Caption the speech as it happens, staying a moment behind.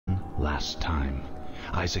last time,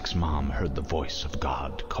 Isaac's mom heard the voice of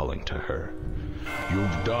God calling to her.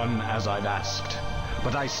 "You've done as I've asked,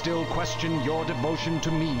 but I still question your devotion to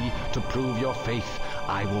me. To prove your faith,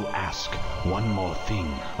 I will ask one more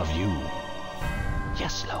thing of you."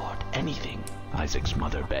 "Yes, Lord, anything," Isaac's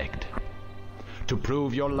mother begged. "To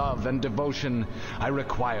prove your love and devotion, I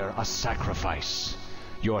require a sacrifice.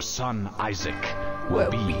 Your son Isaac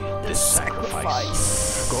will be this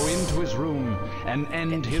sacrifice. Go into his room and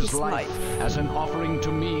end his life as an offering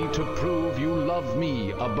to me to prove you love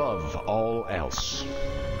me above all else."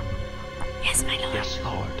 "Yes, my lord." "Yes,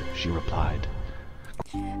 Lord," she replied.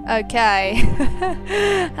 Okay.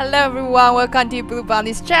 Hello everyone, welcome to Blue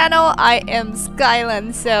Bunny's channel. I am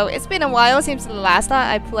Skyland. So it's been a while since the last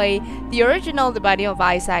time I played the original The Binding of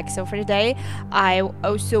Isaac. So for today, I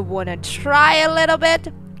also want to try a little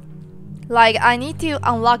bit. Like, I need to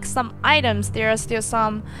unlock some items. There are still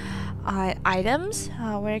some items.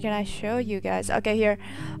 Where can I show you guys? Okay, here.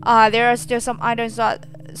 There are still some items that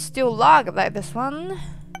still locked, like this one.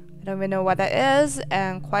 I don't even know what that is,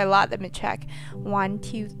 and quite a lot. Let me check. 1,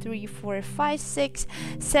 2, 3, 4, 5, 6,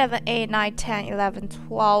 7, 8, 9, 10, 11,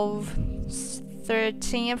 12,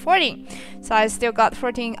 13, and 14. So I still got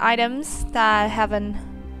 14 items that I haven't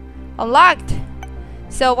unlocked.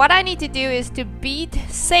 So what I need to do is to beat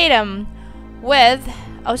Satan with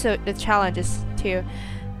also the challenges too.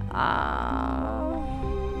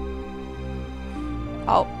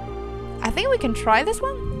 Oh, I think we can try this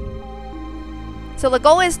one. So the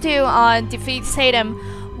goal is to defeat Satan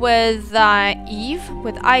with Eve,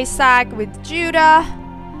 with Isaac, with Judah,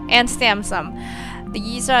 and Samson.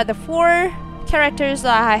 These are the 4 characters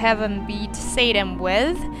that I haven't beat Satan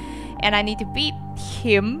with, and I need to beat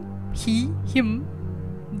him,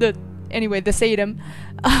 the Satan,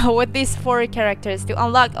 with these 4 characters to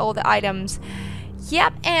unlock all the items.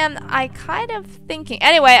 Yep, and I kind of thinking.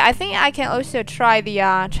 Anyway, I think I can also try the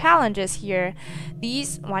challenges here.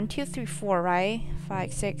 These 1, 2, 3, 4, right?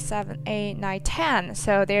 5, 6, 7, 8, 9, 10.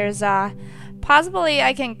 So there's possibly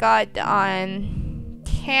I can get on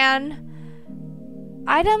 10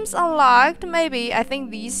 items unlocked. Maybe I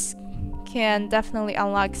think these can definitely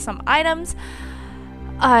unlock some items.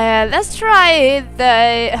 Let's try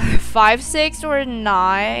the 5, 6, or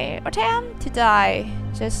 9 or 10 to die.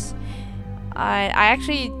 Just I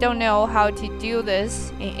actually don't know how to do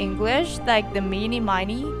this in English, like the mini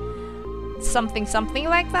miny something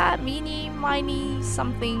like that, mini miny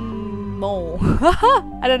something more.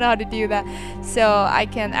 I don't know how to do that, so I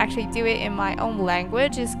can actually do it in my own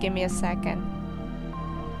language. Just give me a second.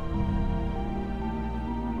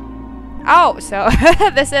 Oh, so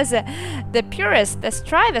this is the purist. Let's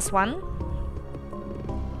try this one.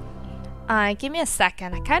 Give me a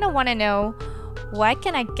second. I kind of want to know what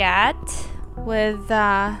can I get with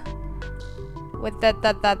the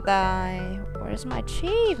where's my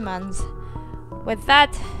achievements with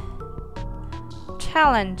that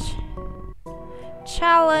challenge.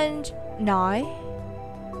 No,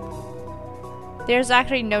 there's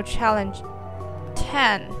actually no challenge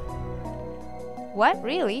 10. What,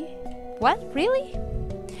 really?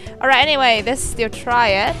 Alright, anyway, let's still try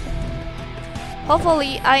it.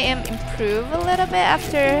 Hopefully I am improved a little bit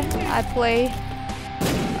after I play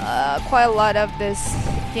quite a lot of this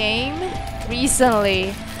game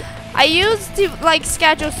recently. I used to like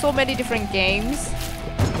schedule so many different games,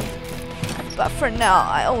 but for now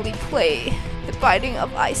I only play The Binding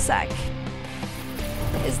of Isaac.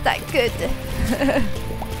 Is that good?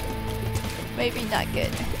 Maybe not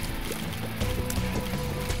good.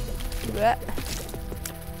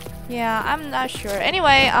 Yeah, I'm not sure.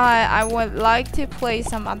 Anyway, I would like to play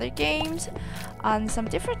some other games on some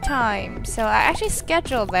different time. So I actually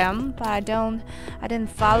scheduled them, but I didn't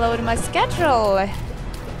follow my schedule.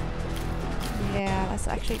 Yeah, that's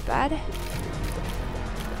actually bad.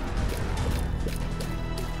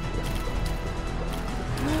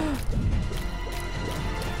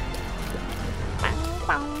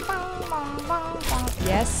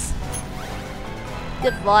 Yes.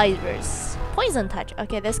 The virus. Poison touch.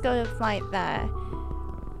 Okay, let's go find the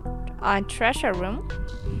treasure room.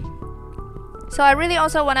 So I really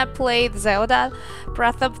also want to play Zelda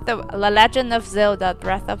The Legend of Zelda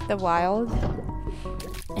Breath of the Wild.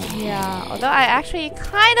 Yeah, although I actually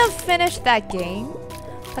kind of finished that game,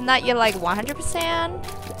 but not yet like 100%.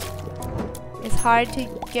 It's hard to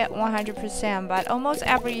get 100%, but almost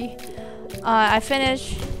every I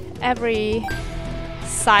finish every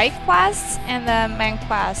side quest and the main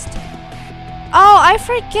quest. Oh, I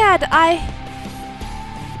forget.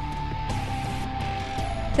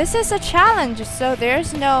 This is a challenge, so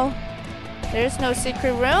there's no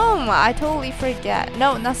secret room. I totally forget.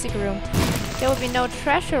 No, not secret room. There will be no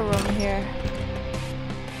treasure room here.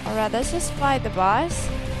 Alright, let's just fight the boss.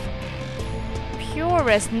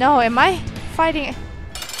 Purist. No, am I fighting?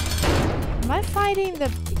 Am I fighting the...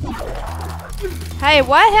 Hey,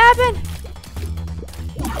 what happened?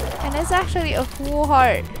 And it's actually a full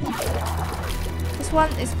heart. This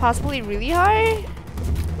one is possibly really hard.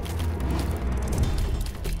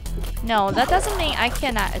 No, that doesn't mean I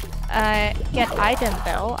cannot get item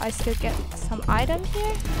though. I still get some item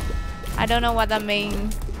here. I don't know what that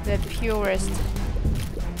means. The purist.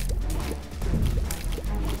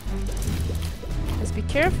 Just be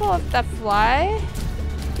careful of that fly.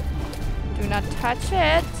 Do not touch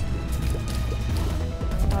it.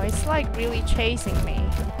 Oh, it's like really chasing me.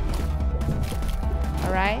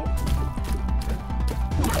 Alright.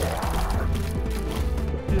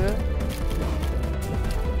 Yeah.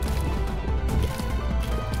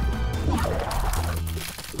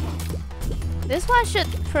 This one should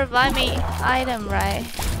provide me item, right?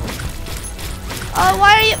 Oh,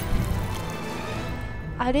 why are you...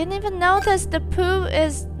 I didn't even notice the poo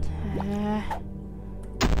is...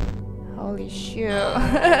 Holy shoot.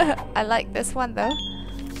 I like this one though.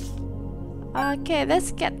 Okay,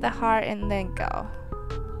 let's get the heart and then go.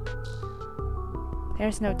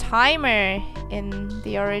 There's no timer in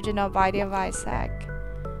the original Body of Isaac.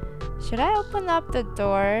 Should I open up the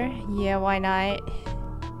door? Yeah, why not?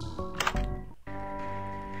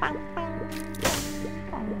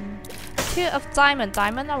 2 of diamond.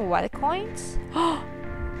 Diamond are what coins?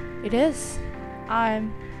 It is.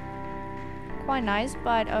 I'm quite nice,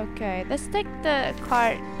 but okay. Let's take the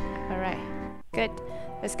card. Alright, good.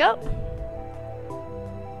 Let's go.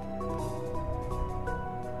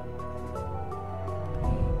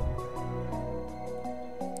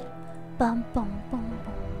 Bum, bum, bum,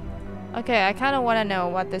 bum. Okay, I kind of want to know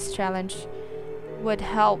what this challenge would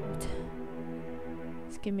help.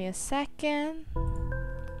 Just give me a second.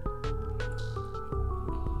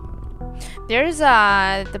 There's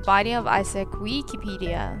the Binding of Isaac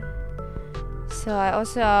Wikipedia. So I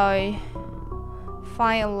also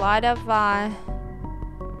find a lot of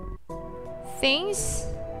things,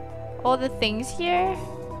 all the things here.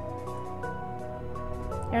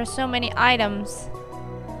 There are so many items.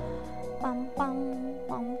 Bum, bum,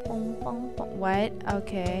 bum, bum, bum, bum. What?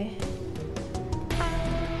 Okay.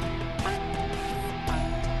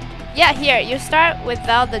 Yeah, here, you start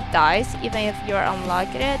without the dice, even if you're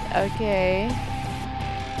unlocking it. Okay.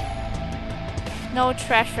 No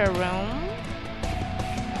treasure room.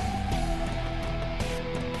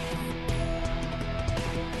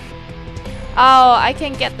 Oh, I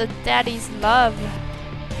can get the daddy's love.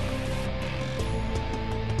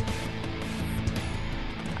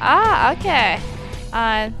 Ah, okay.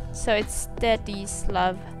 So it's daddy's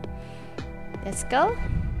love. Let's go.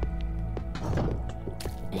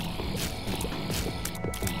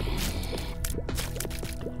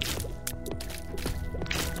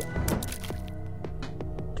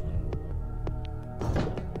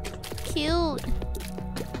 Cute.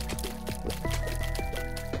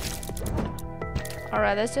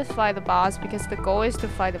 Alright, let's just fight the boss because the goal is to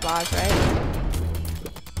fight the boss, right?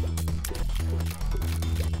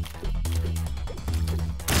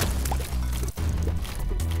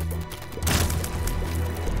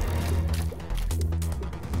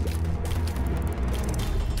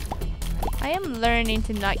 I am learning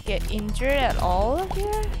to not get injured at all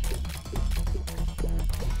here.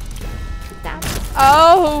 Damn.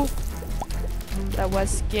 Oh! That was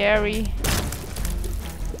scary.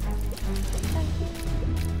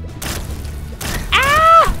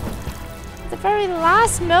 Ah! The very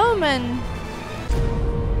last moment.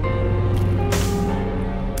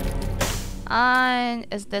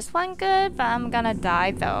 Is this one good? But I'm gonna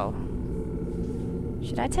die though.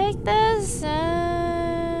 Should I take this?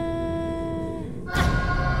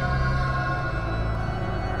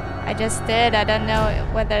 I just did. I don't know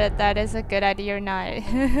whether that is a good idea or not.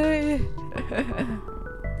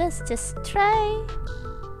 Let's just try.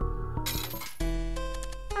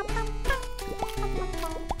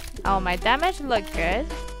 Oh, my damage looked good.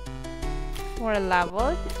 For a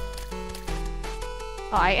level.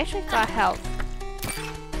 Oh, I actually got health.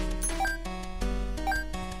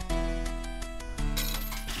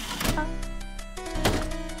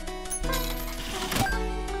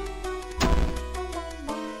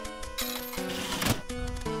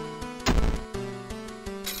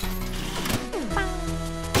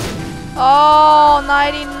 Oh,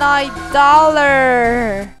 $99.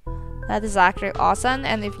 That is actually awesome.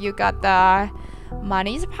 And if you got the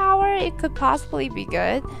money's power, it could possibly be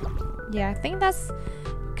good. Yeah, I think that's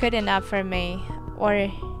good enough for me.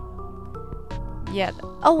 Or yeah.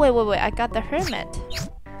 Oh wait. I got the hermit.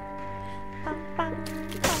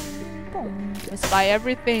 Let's buy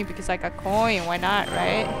everything because I got coin. Why not,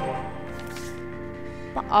 right?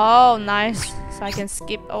 Oh, nice. So I can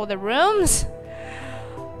skip all the rooms.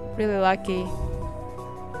 Really lucky.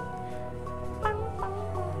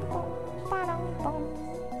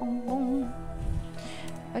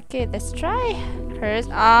 Okay, let's try. First,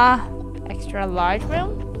 extra large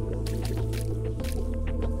room.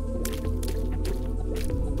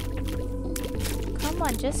 Come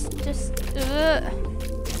on, just.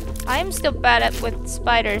 I'm still bad at with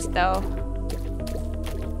spiders though.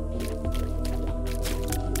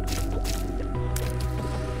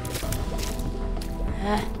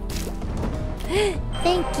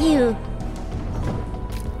 Thank you.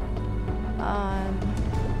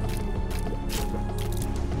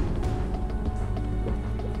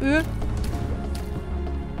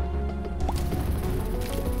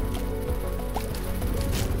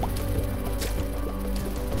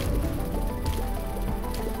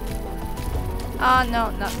 Oh no,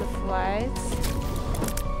 not the flies.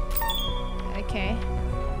 Okay.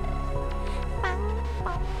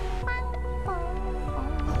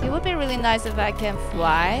 It would be really nice if I can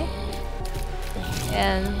fly.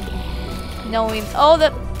 And knowing all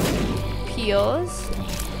the peels.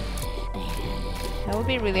 That would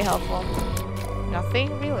be really helpful. Nothing?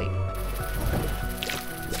 Really?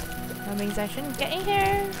 That means I shouldn't get in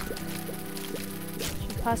here.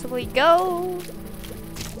 Should possibly go.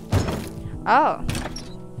 Oh.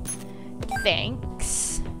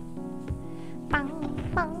 Thanks.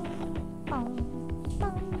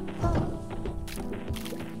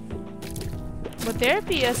 Would there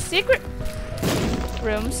be a secret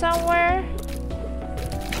room somewhere?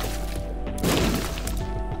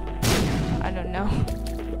 I don't know.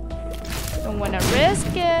 Don't wanna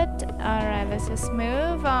risk it. Alright, let's just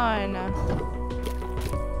move on.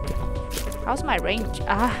 How's my range?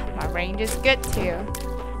 My range is good too.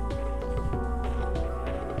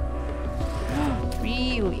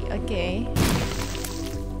 Really? Okay.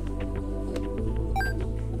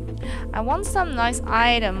 I want some nice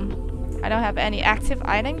item. I don't have any active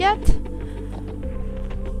item yet.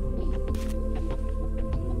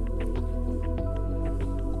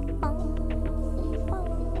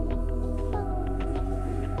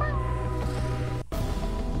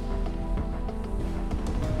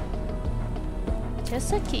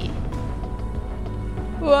 Just a key.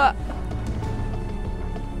 What?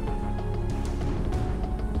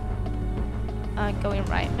 Going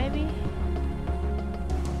right, maybe?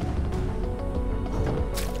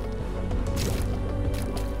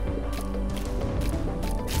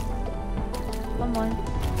 Come on.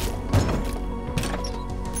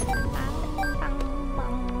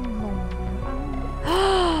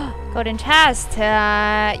 Golden chest.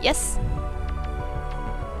 Yes.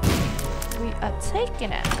 We are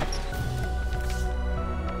taking it.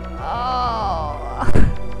 Oh.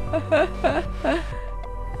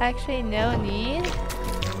 Actually, no need.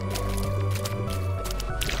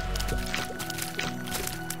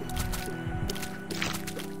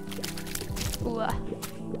 Ooh.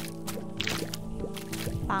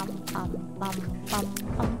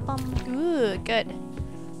 Ooh, good.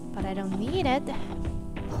 But I don't need it.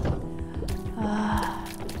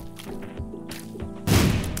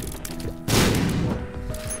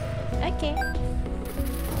 Okay.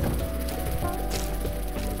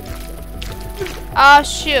 Oh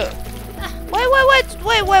shoot. Wait.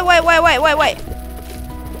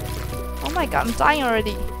 Oh my god, I'm dying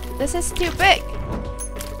already. This is too big.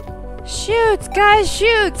 Shoot, guys,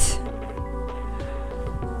 shoot.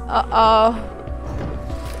 Uh-oh.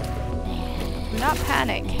 Do not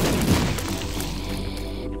panic.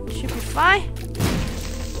 Should be fine.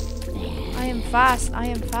 I am fast.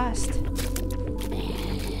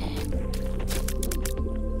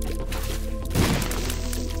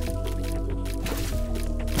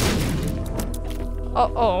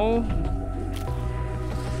 Uh-oh.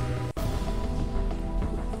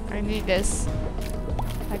 I need this.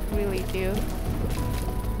 I really do.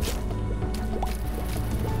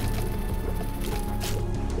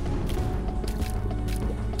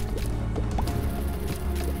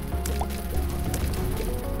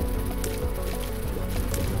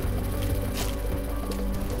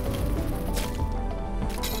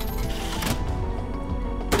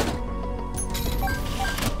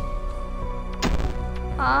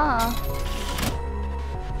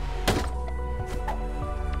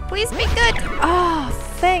 Please be good. Oh,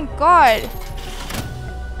 thank God.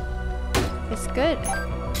 It's good.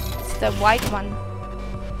 It's the white one.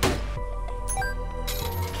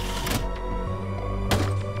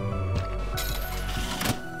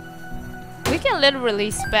 We can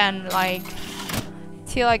literally spend like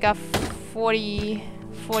till I got 40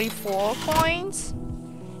 44 coins.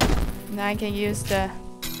 Now I can use the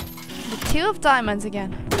 2 of diamonds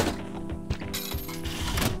again.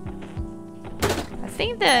 I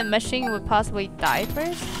think the machine would possibly die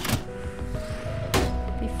first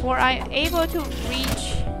before I'm able to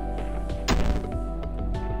reach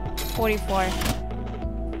 44.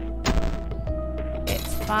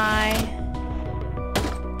 It's fine.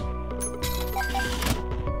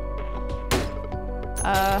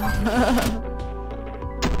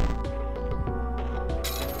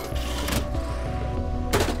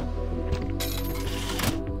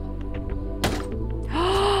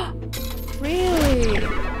 Really?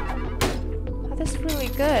 Oh, that's really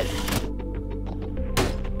good.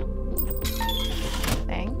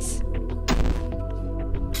 Thanks.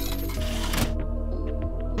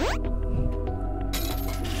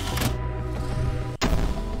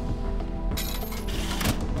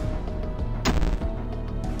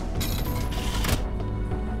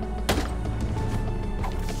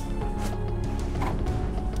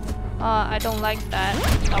 I don't like that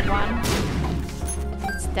one.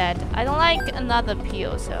 It's dead. I don't like another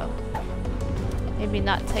peel, so maybe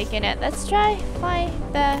not taking it. Let's try find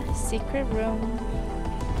the secret room.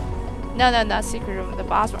 No, not secret room. The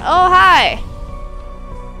boss room. Oh, hi!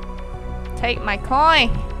 Take my coin.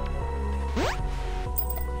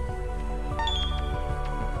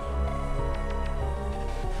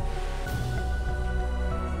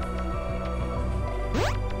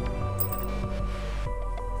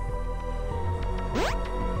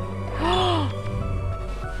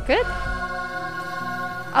 Good.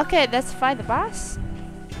 Okay, let's fight the boss.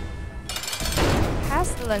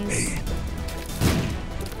 Pestilence.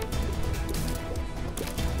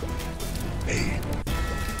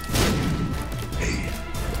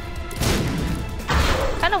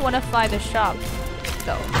 Kinda wanna fight the shop,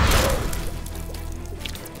 though.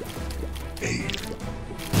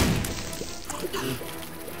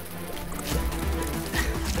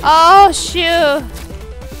 Oh shoot!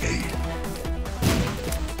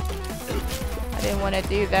 I didn't want to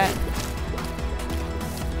do that.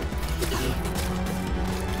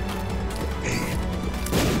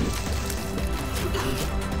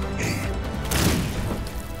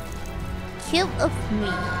 Kill of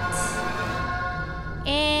meat.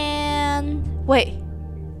 And wait.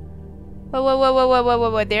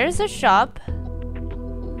 Wait. There's a shop.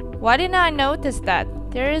 Why didn't I notice that?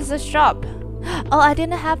 There is a shop. Oh, I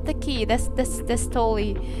didn't have the key. That's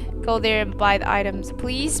totally. Go there and buy the items.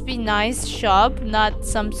 Please be nice shop, not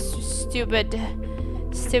some stupid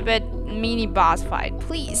mini boss fight.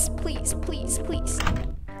 Please.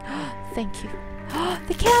 Thank you.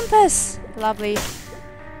 The campus! Lovely.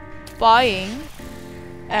 Buying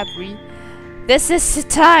every. This is the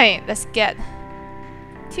time. Let's get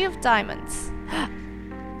 2 of diamonds.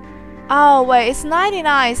 Oh wait, it's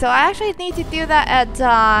 99, so I actually need to do that at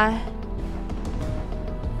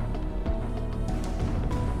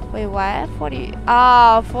wait, what? 40.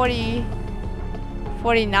 Oh, 40.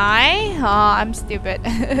 49? Oh, I'm stupid.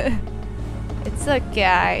 It's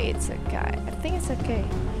okay. I think it's okay.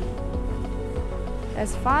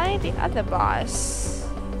 Let's find the other boss.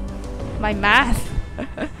 My math.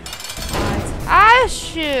 Ah,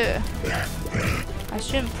 shoot. I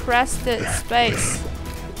shouldn't press the space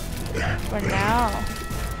for now.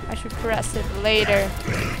 I should press it later.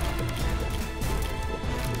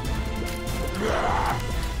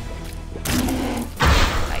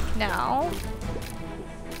 Like now.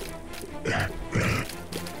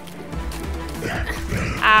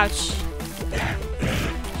 Ouch.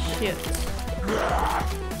 Shoot.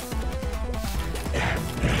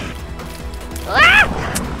 Ah!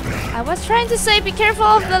 I was trying to say be careful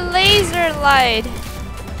of the laser light.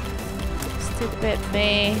 Stupid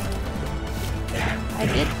me. I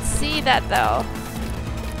did see that though.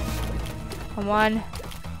 Come on.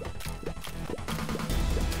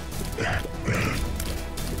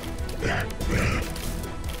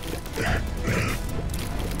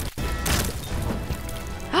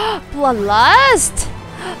 Bloodlust!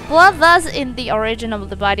 Bloodlust in the original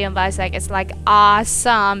the Body and Bisect is like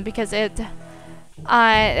awesome because it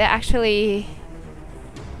actually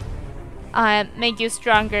make you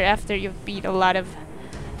stronger after you've beat a lot of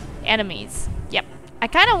enemies. Yep. I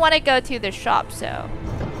kind of want to go to the shop, so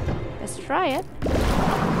let's try it.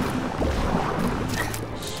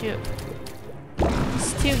 Shoot.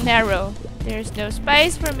 It's too narrow. There's no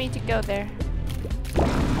space for me to go there.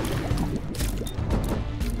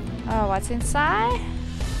 Oh, what's inside?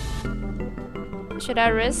 Should I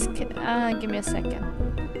risk? Give me a second.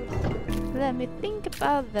 Let me think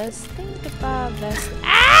about this.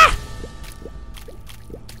 Ah!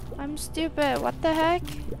 I'm stupid. What the heck?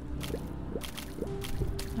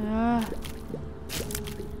 Ah.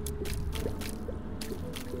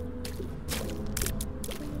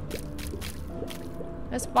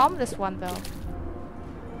 Let's bomb this one though.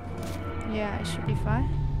 Yeah, it should be fine.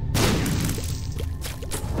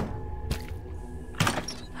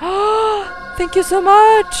 Thank you so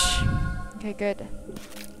much! Okay, good.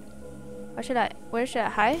 Where should I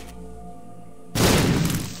hide?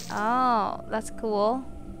 Oh, that's cool.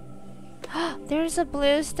 There's a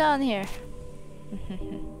blue stone here.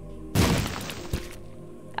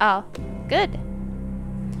 Oh, good.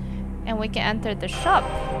 And we can enter the shop.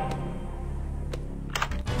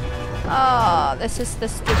 Oh, this is the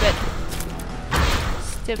stupid.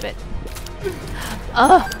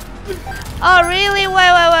 Oh. Oh, really?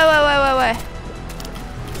 Wait.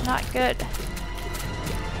 Not good.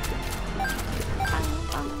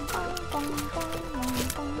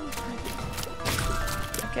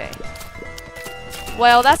 Okay.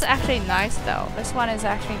 Well, that's actually nice though. This one is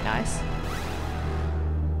actually nice.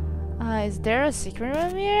 Is there a secret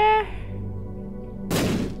room here?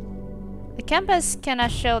 The campus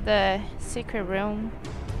cannot show the secret room.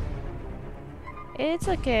 It's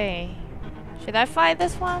okay. Should I fight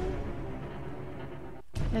this one?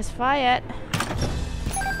 Let's fight it.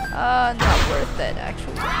 Not worth it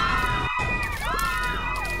actually.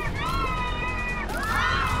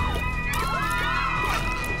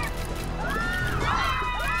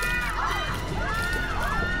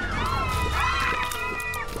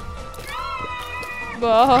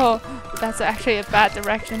 Whoa, that's actually a bad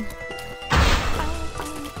direction.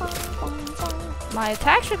 My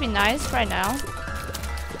attack should be nice right now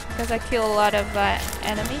because I kill a lot of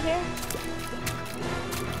enemy here.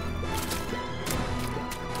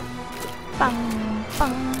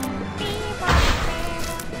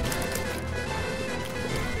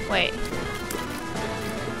 Wait.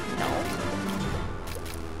 No.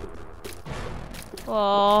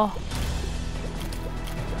 Whoa.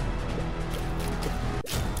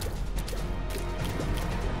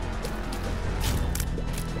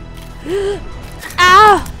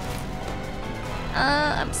 Ow!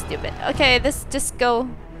 I'm stupid. Okay, let's just go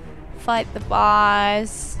fight the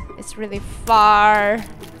boss. It's really far.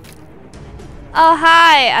 Oh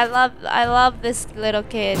hi! I love this little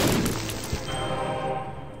kid.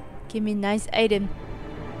 Give me a nice item.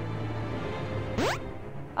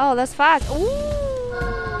 Oh, that's fast. Ooh!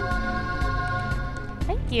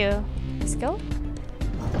 Thank you. Let's go.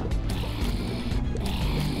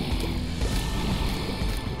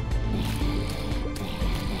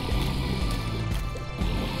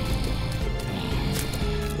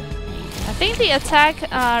 I think the attack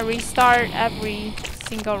restart every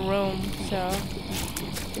single room, so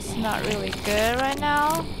it's not really good right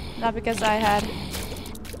now. Not because I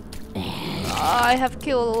have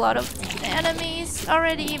killed a lot of enemies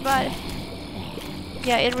already, but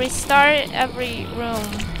yeah, it restarted every room.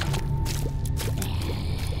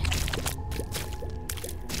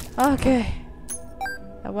 Okay,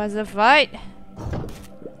 that was a fight.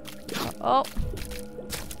 Oh.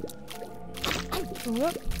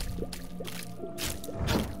 Whoop.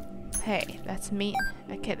 Hey, that's mean.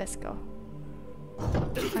 Okay, let's go.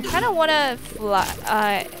 I kind of want to fly.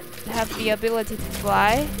 Have the ability to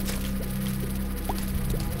fly.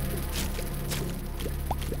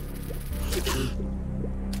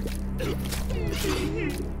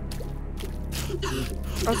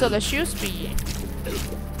 Also, the shoe speed.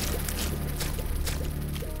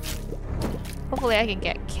 Hopefully, I can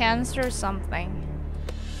get cancer or something.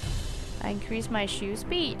 I increase my shoe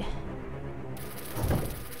speed.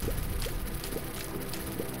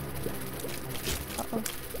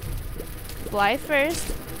 Fly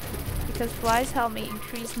first, because flies help me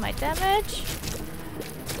increase my damage.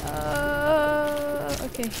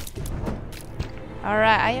 Okay.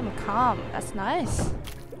 Alright, I am calm. That's nice.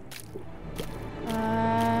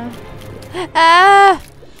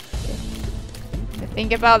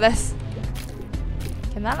 Think about this.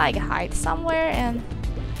 Can I like hide somewhere and...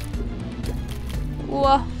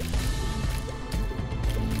 Whoa.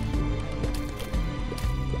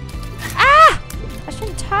 Ah! I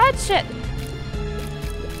shouldn't touch it.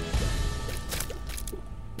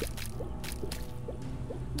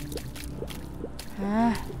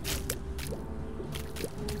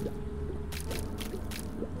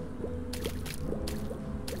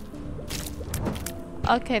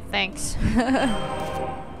 Okay, thanks.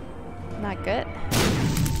 Not good.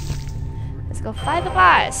 Let's go fight the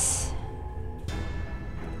boss.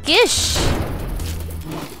 Gish!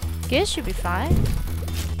 Gish should be fine.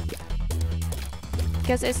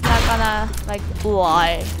 Because it's not gonna, like,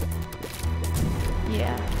 fly.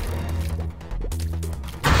 Yeah.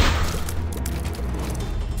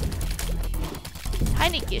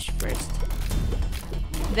 tiny Gish first.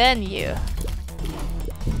 Then you.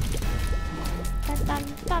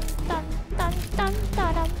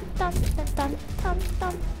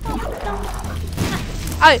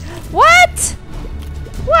 I what?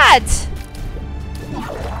 What?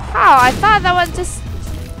 How? I thought that was just.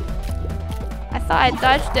 I thought I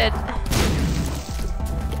dodged it.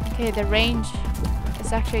 Okay, the range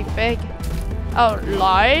is actually big. Oh,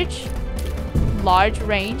 large? Large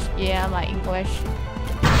range? Yeah, my English.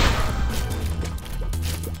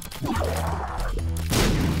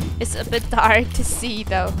 It's a bit hard to see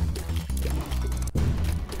though.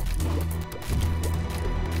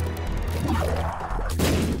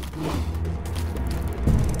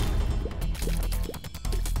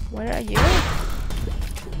 Where are you?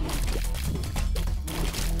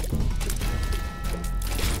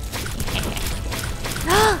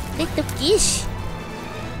 Little Gish.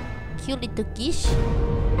 Cute little Gish.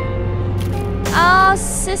 Oh,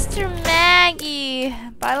 Sister Maggie.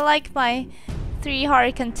 But I like my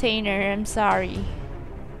 3-heart container. I'm sorry.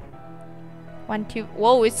 1, 2.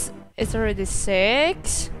 Whoa, it's already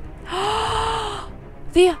 6.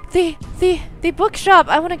 The bookshop.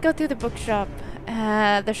 I want to go to the bookshop.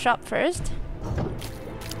 The shop first.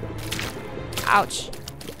 Ouch.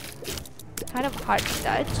 Kind of hard to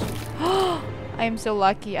dodge. I am so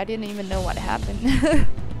lucky. I didn't even know what happened.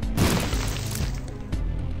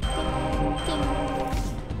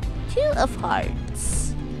 Two of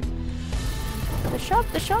hearts. The shop.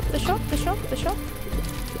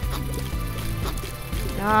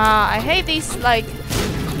 Ah, I hate these like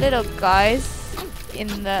little guys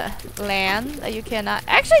in the land that you cannot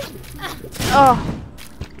actually. Oh,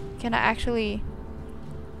 can I actually?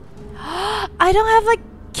 I don't have a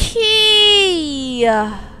key.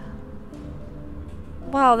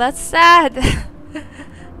 Wow, that's sad.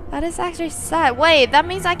 That is actually sad. Wait, that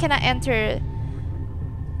means I cannot enter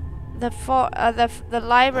the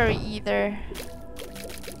library either.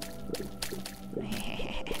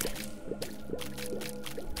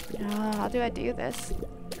 Oh, how do I do this?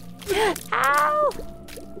 Ow!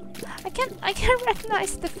 I can't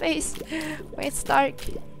recognize the face. Wait, it's dark.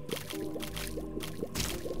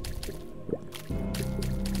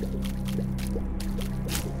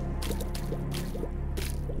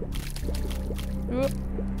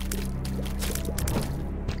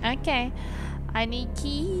 Okay, I need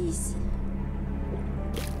keys.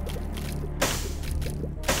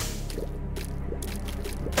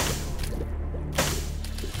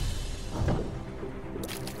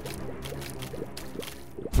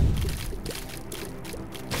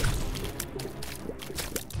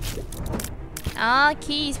 Ah,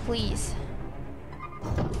 keys, please.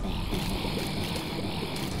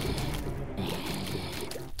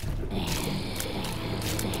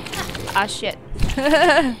 Ah, shit.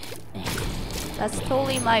 That's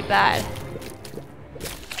totally my bad.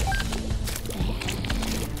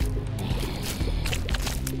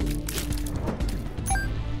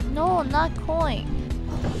 No, not coin.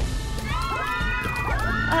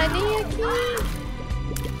 I need a key.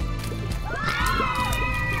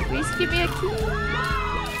 Please give me a key.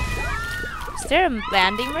 Is there a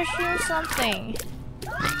vending machine or something?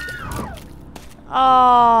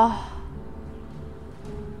 Oh.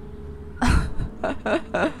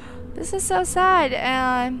 This is so sad.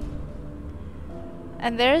 And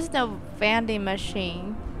there's no vending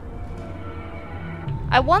machine.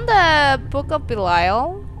 I want the Book of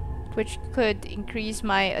Belial, which could increase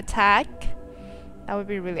my attack. That would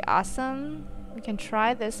be really awesome. We can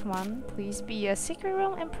try this one. Please be a secret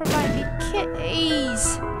room and provide the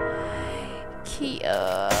keys. Key.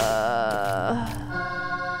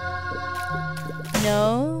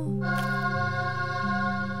 No.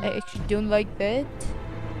 I actually don't like that.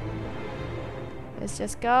 Let's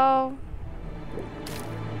just go.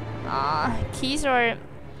 Keys or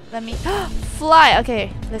let me fly.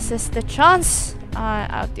 Okay, this is the chance.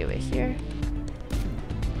 I'll do it here.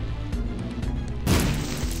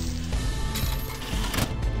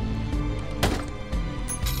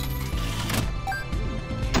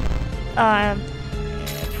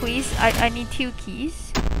 Please, I need 2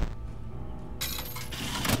 keys.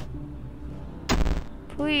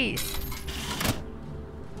 Please.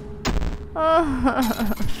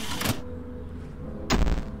 Oh.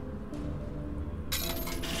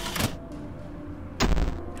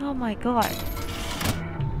 Oh my god.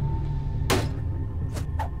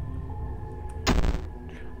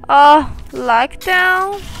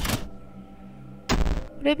 Lockdown?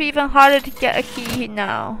 Would it be even harder to get a key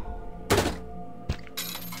now?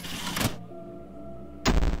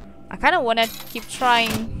 I kind of want to keep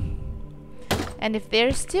trying. And if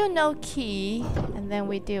there's still no key, and then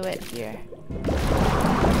we do it here.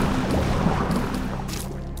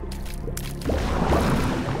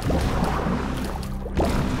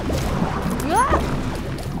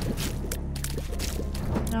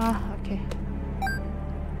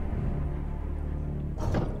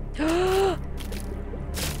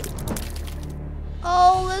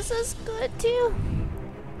 Oh, this is good too.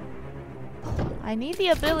 I need the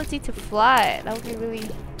ability to fly. That would be really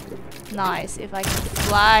nice if I could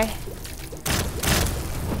fly.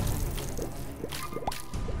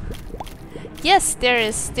 Yes, there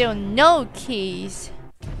is still no keys.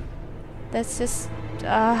 Let's just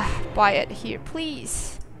buy it here,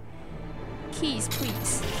 please. Keys,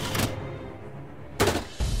 please.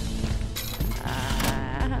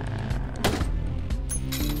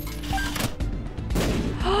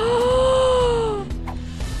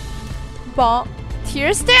 Bomb.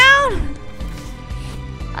 Tears down?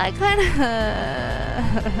 I kinda...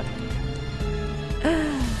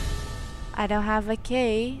 I don't have a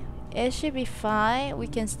key. It should be fine. We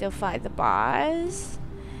can still fight the boss.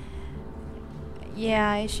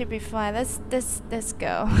 Yeah, it should be fine. Let's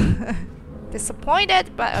go.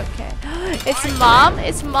 Disappointed, but okay. It's mom.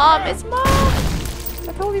 It's mom. It's mom.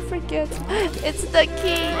 I totally forget. It's the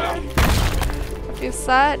key. I feel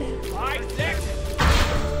sad.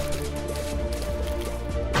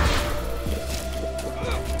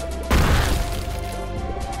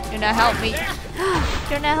 You're not helping me.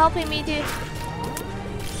 You're not helping me to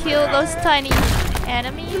kill those tiny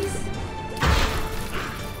enemies.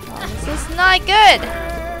 Oh, this is not good.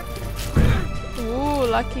 Ooh,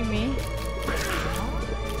 lucky me.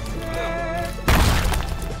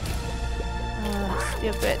 Oh,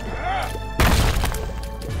 stupid.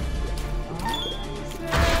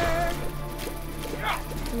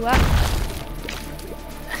 What?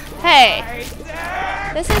 Hey,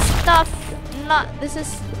 this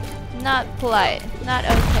is not polite. Not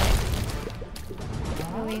okay.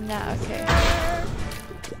 Really not okay.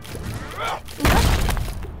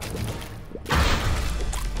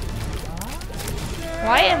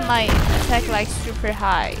 Why am my attack like super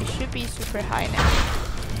high? It should be super high now.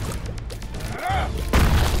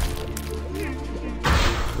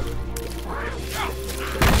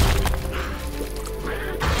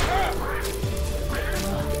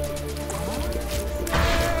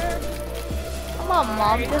 Come on,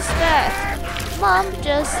 mom, just die. Mom,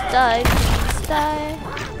 just die. Please die.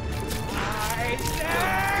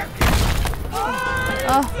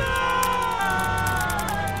 Oh.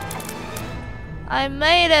 I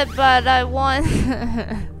made it, but I won.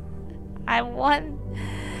 I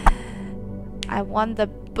won the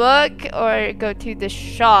book or go to the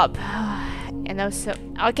shop. And also,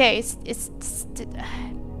 okay,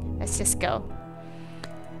 let's just go.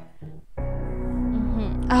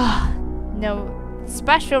 Ah, no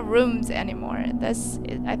special rooms anymore. I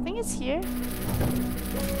think it's here.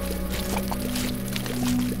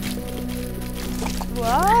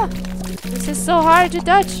 Wow, this is so hard to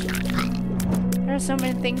touch. There are so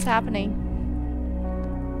many things happening.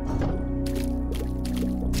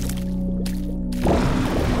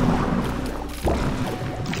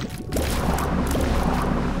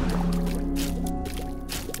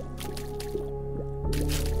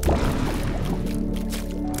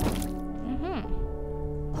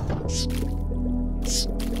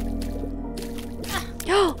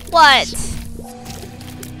 What?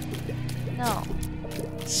 No.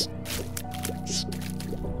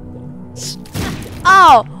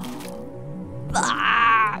 Oh!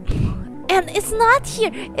 Ah! And it's not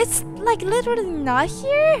here. It's like literally not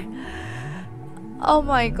here. Oh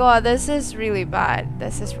my god, this is really bad.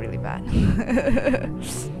 This is really bad.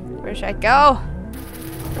 Where should I go?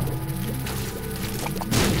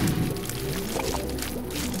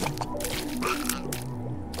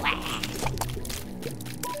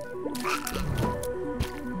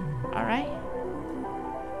 Alright.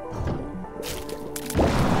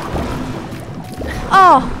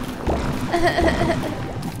 Oh!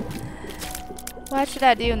 What should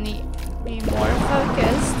I do? Need be more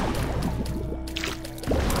focused.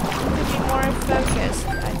 To be more focused,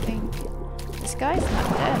 I think. This guy's not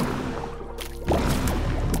dead.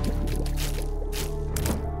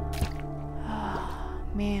 Oh,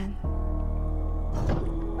 man.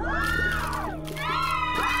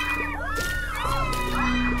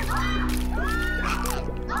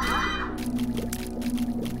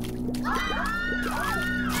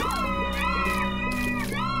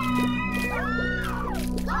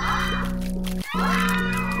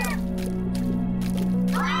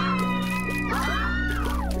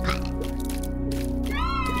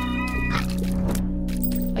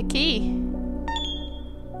 A key.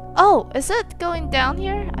 Oh, is it going down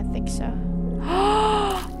here? I think so.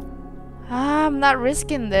 I'm not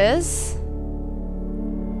risking this.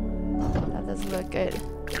 That doesn't look good.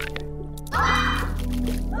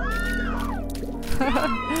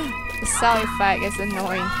 The sound effect is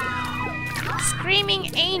annoying.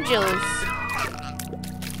 Screaming angels.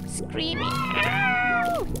 screaming.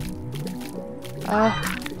 Oh.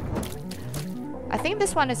 I think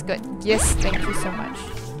this one is good. Yes, thank you so much.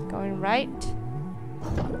 Going right.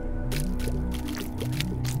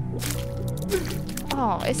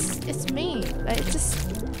 Oh, it's me. Like, it just.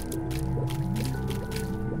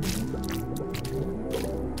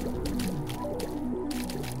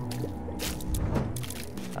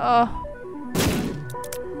 Oh,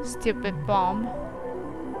 stupid bomb.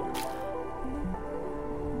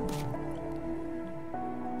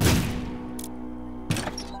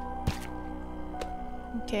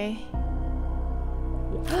 Okay.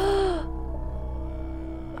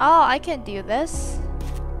 Oh, I can do this.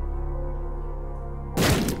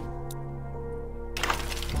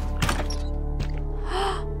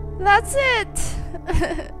 That's it.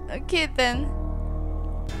 Okay then.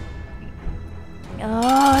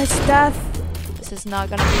 Oh, it's death. This is not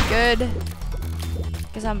gonna be good.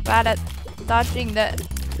 Because I'm bad at dodging the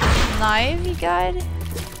knife you got.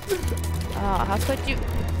 Oh, how could you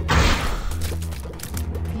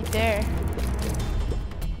be there?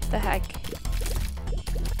 The heck?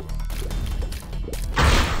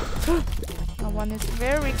 That one is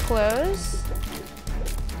very close.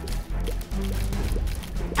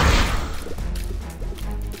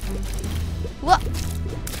 What?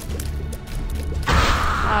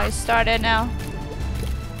 Oh, it started now.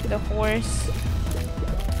 The horse.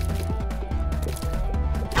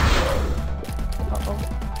 Uh-oh.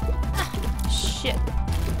 Shit.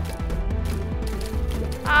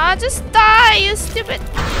 Ah, just die, you stupid.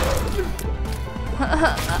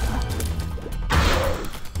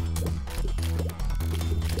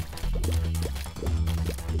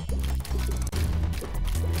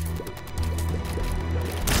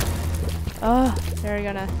 Oh, they're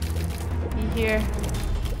gonna be here.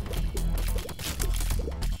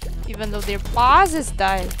 Even though their bosses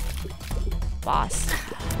died. Boss.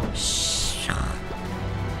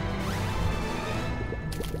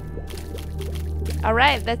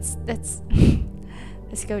 Alright, let's let's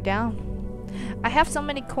go down. I have so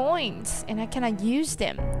many coins and I cannot use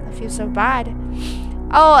them. I feel so bad.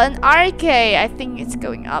 Oh, an arcade. I think it's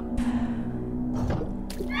going up.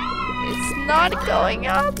 It's not going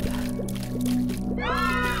up.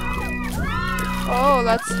 Oh,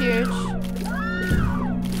 that's huge.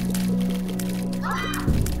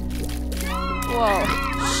 Whoa.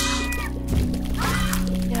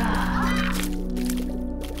 Yeah.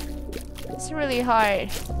 It's really hard.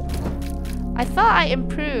 I thought I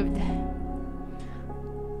improved.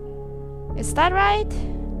 Is that right?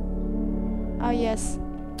 Oh, yes.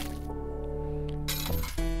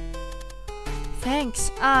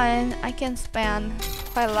 Thanks. And I can spend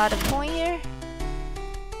quite a lot of coin here.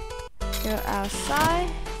 Go outside.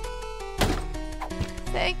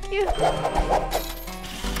 Thank you.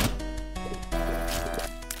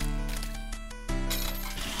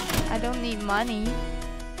 I don't need money.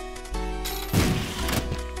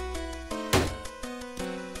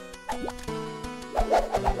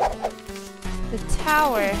 The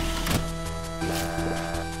tower.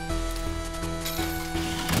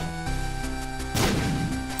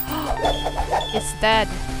 It's dead.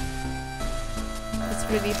 It's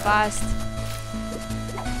really fast.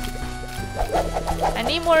 I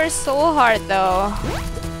need more soul heart though.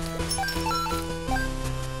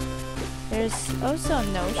 There's also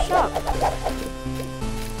no shop.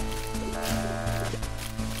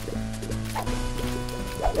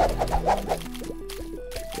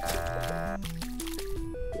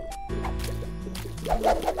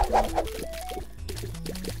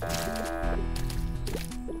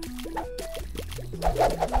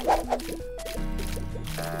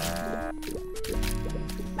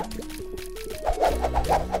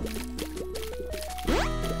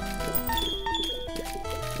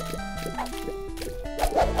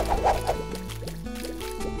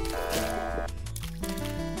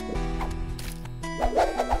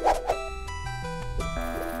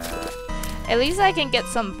 At least I can get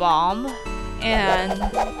some bomb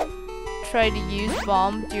and try to use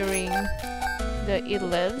bomb during the It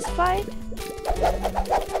Lives fight.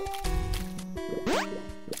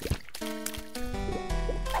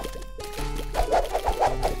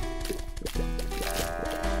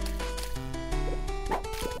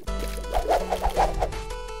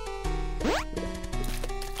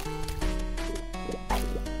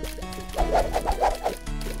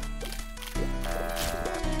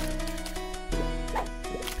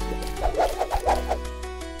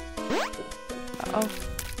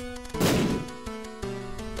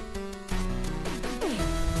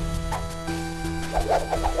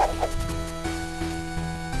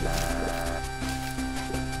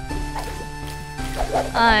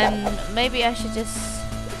 Maybe I should just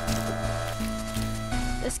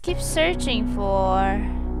Just keep searching for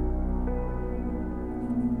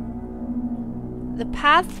the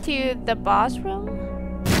path to the boss room.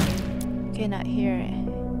 Okay, not here.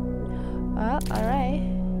 Oh, alright.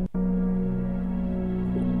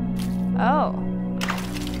 Oh.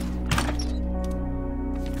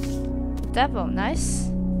 Devil,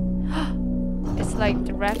 nice. It's like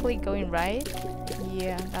directly going right.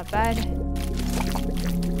 Yeah, not bad.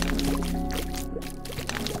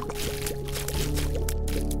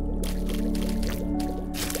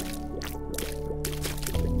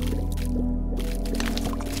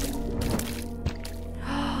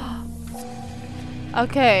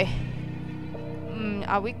 Okay.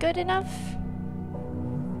 Are we good enough?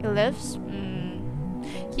 It lives?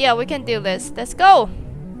 Yeah, we can do this. Let's go!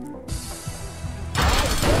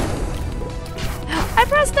 I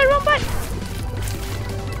pressed the wrong button!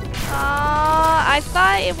 I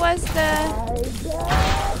thought it was the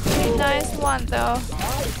really nice one though.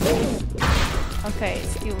 Okay,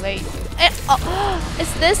 it's too late.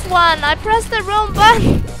 It's this one! I pressed the wrong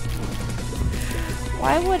button!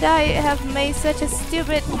 Why would I have made such a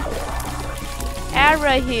stupid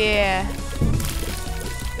error here?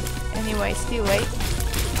 Anyway, it's too late.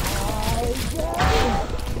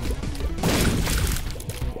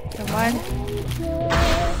 Come on.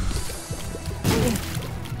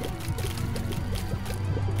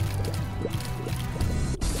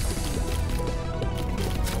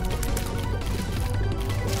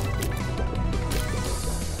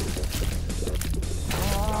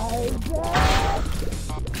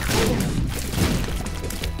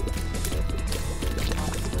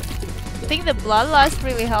 I think the bloodlust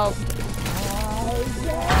really helped.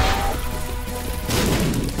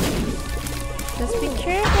 Just be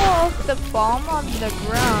careful of the bomb on the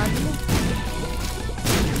ground.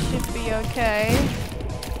 Should be okay.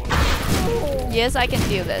 Yes, I can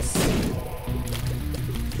do this.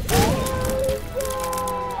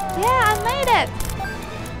 Yeah, I made it!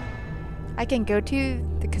 I can go to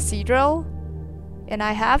the cathedral. And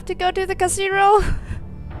I have to go to the cathedral?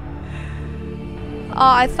 Oh,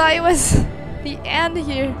 I thought it was the end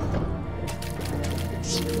here.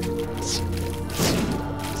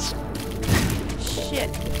 Shit.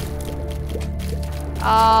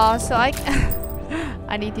 Oh, so I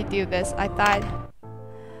I need to do this. I thought.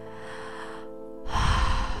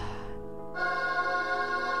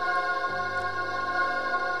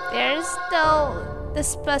 There's still the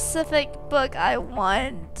specific book I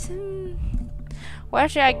want. Where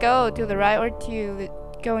should I go? To the right or to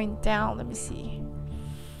going down? Let me see.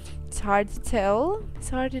 It's hard to tell. It's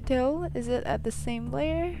hard to tell. Is it at the same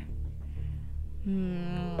layer?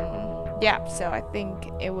 Yeah, so I think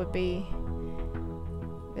it would be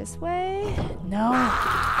this way. No,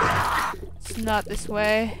 it's not this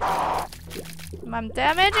way. I'm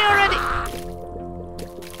damaging already.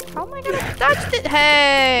 How am I gonna touch it?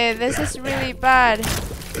 Hey, this is really bad.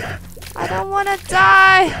 I don't wanna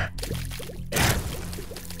die.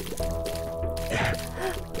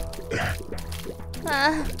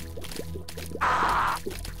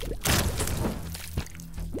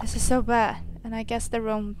 This is so bad. And I guess the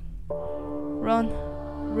room.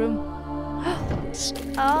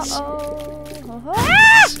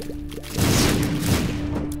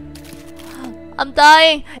 I'm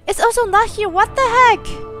dying. It's also not here. What the heck?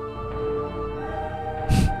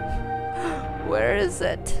 Where is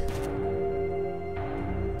it?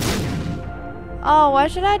 Oh,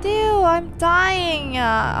 what should I do? I'm dying.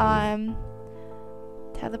 I'm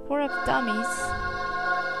teleport of dummies.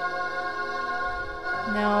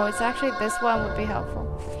 No, it's actually this one would be helpful.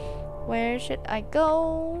 Where should I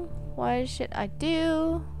go? What should I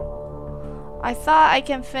do? I thought I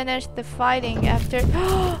can finish the fighting after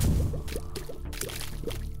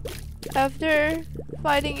after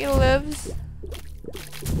fighting Ellipse.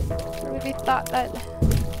 I really thought that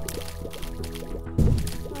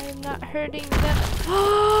I'm not hurting them.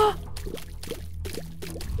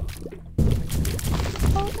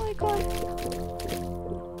 Oh my god.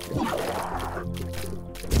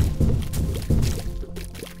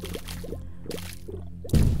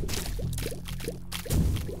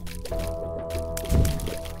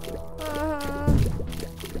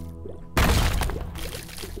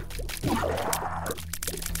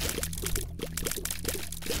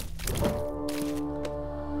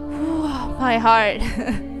 My heart.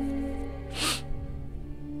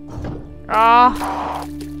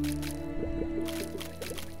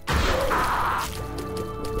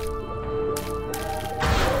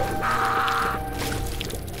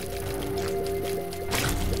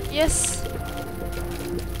 Yes.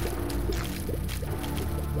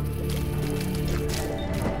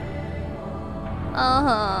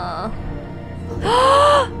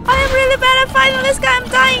 I am really bad at fighting this guy. I'm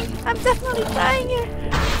dying. I'm definitely dying here.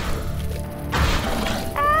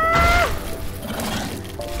 Ah!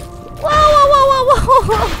 Whoa, whoa, whoa, whoa, whoa,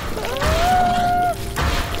 whoa.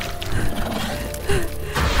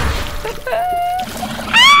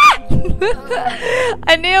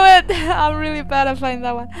 I knew it. I'm really bad at fighting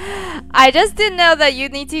that one. I just didn't know that you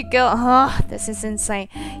need to go. Oh, this is insane.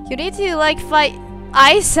 You need to like fight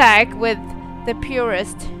Isaac with the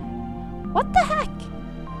purist. What the heck?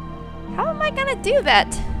 How am I gonna do that?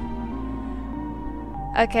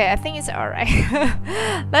 Okay, I think it's alright.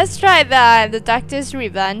 Let's try the Doctor's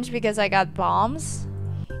Revenge because I got bombs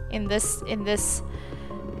in this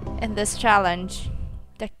challenge.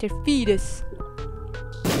 Dr. Fetus.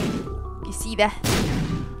 You see that?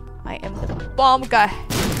 I am the bomb guy.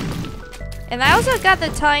 And I also got the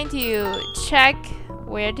time to check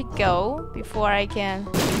where to go before I am.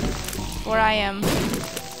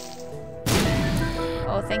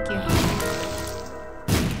 Oh, thank you.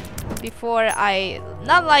 Before I,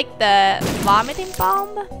 not like the vomiting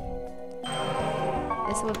bomb.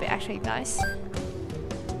 This would be actually nice.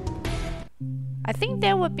 I think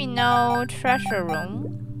there would be no treasure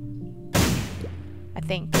room. I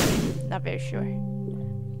think. Not very sure.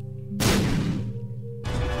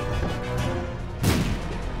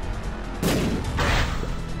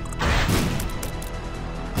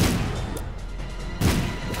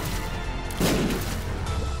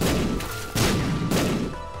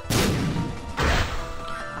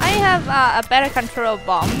 I have a better control of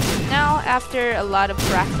bombs now after a lot of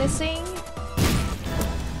practicing.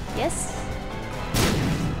 Yes.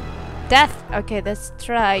 Death. Okay, let's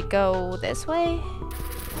try go this way.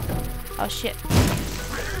 Oh shit.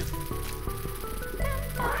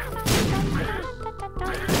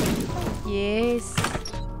 Yes.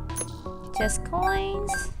 Just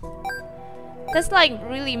coins. Let's like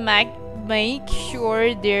really make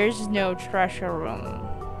sure there's no treasure room.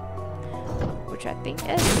 Which I think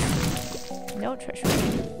is no treasure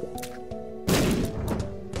room.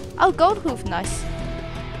 Oh, gold hoof, nice.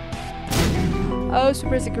 Oh,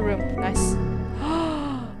 super secret room, nice.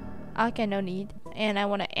 Okay, no need. And I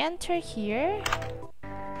want to enter here.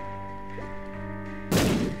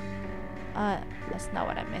 That's not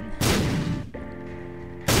what I meant.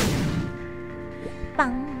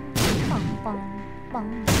 Bang, bang, bang,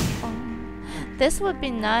 bang, bang. This would be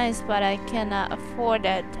nice, but I cannot afford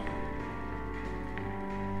it.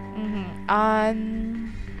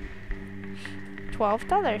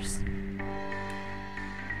 $12.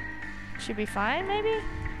 Should be fine, maybe?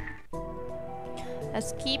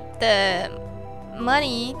 Let's keep the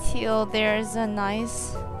money till there's a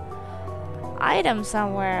nice item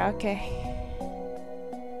somewhere. Okay.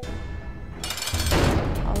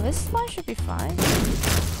 Oh, this one should be fine,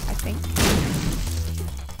 I think.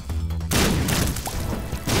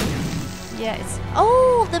 Yeah, it's...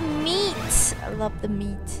 Oh, the meat! I love the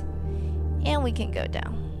meat. And we can go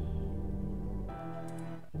down.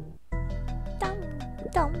 Dum,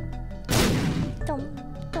 dum, dum,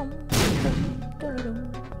 dum.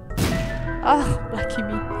 Oh, lucky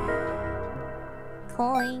me.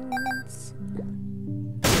 Coins.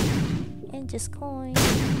 And just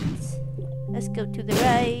coins. Let's go to the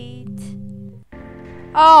right.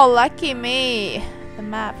 Oh, lucky me. The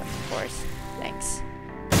map, of course. Thanks.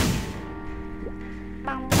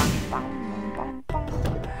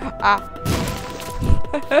 Ah.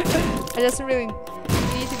 I just really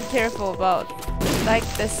need to be careful about like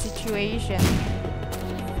the situation.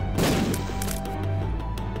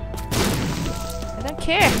 I don't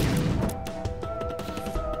care.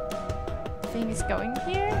 Thing is going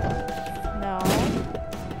here? No.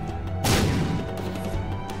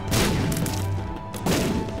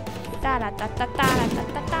 Da da da da da da da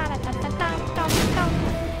da da da da da.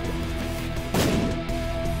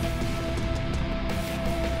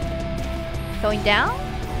 Going down?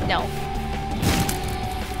 No.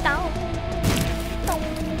 Down.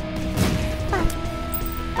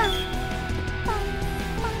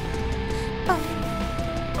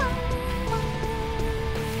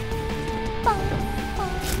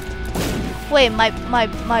 Wait, my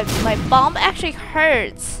bomb actually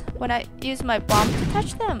hurts when I use my bomb to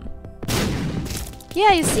touch them.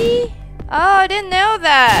 Yeah, you see? Oh, I didn't know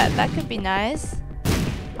that. That could be nice.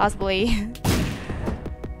 Possibly.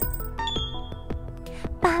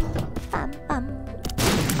 Bam, bam, bam.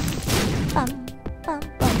 Bam, bam,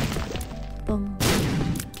 bam. Boom.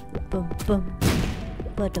 Boom, boom.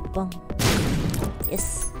 Bada bum.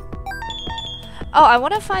 Yes. Oh, I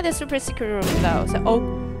want to find the super secret room though. So, oh,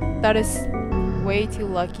 that is way too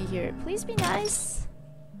lucky here. Please be nice.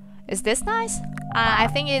 Is this nice? I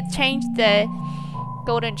think it changed the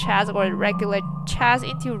golden chest or regular chest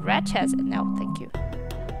into red chest. No, thank you.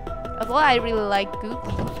 Although I really like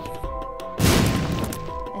Goopy.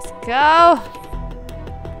 Let's go.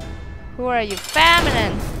 Who are you?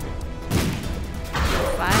 Feminine.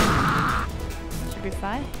 Fine. Should be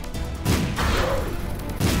fine.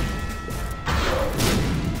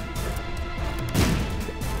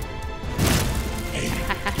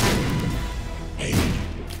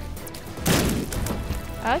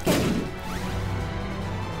 Okay.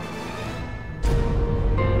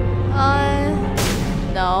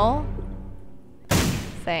 No.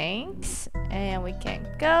 Thanks. And we can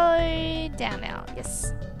go down now.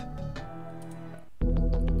 Yes.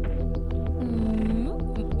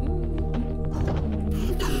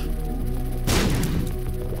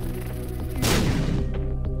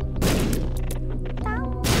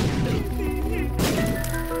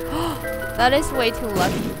 That is way too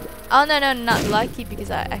lucky. Oh no, not lucky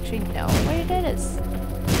because I actually know where it is.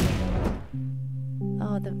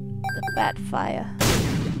 Oh, the bad fire.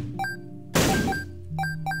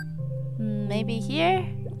 Maybe here?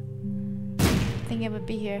 I think it would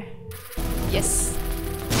be here. Yes.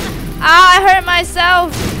 Ah, I hurt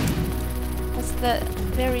myself! That's the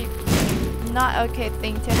very not okay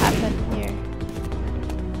thing to happen here.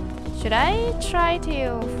 Should I try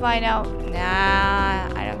to find out? Nah,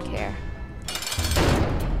 I don't care.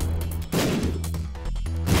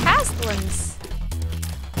 Pestilence.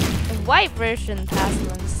 The white version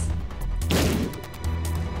pestilence.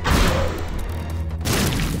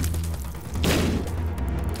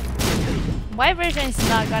 White version is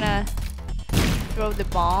not gonna throw the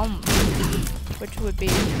bomb, which would be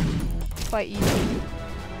quite easy.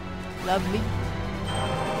 Lovely.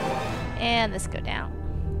 And let's go down.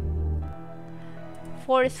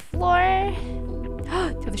 4th floor.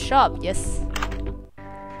 To the shop, yes.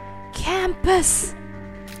 Campus!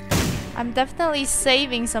 I'm definitely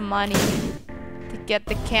saving some money to get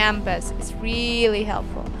the campus. It's really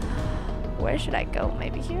helpful. Where should I go?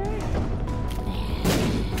 Maybe here?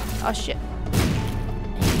 Oh shit.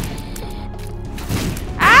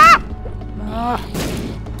 Ah!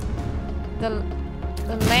 The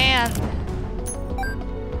land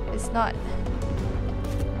is not.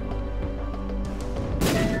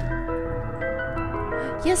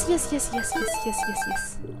 Yes.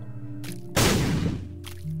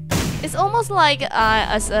 It's almost like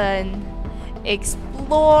as an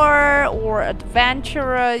explorer or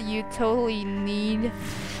adventurer, you totally need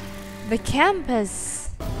the campus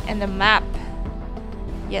and the map.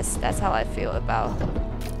 Yes, that's how I feel about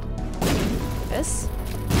this.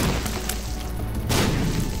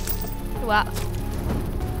 Wow.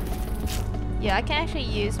 Yeah, I can actually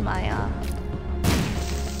use my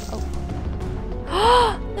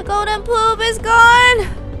Oh, the golden poop is gone.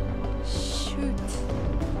 Shoot.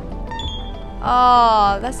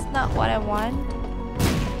 Oh, that's not what I want.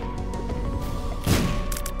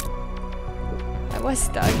 I was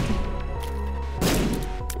stuck.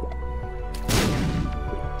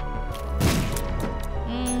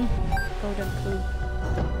 Golden poop.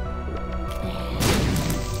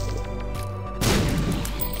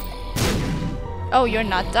 Oh, you're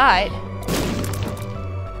not died.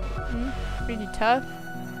 Pretty tough.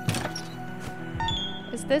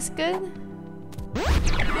 Is this good?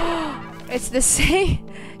 It's the same.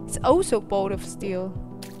 It's also bolt of steel.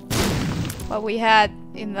 What we had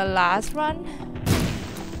in the last run.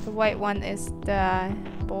 The white one is the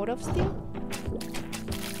bolt of steel.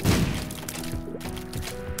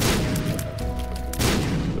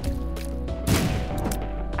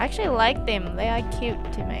 I actually like them. They are cute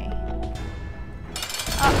to me.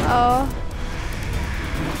 Uh-oh.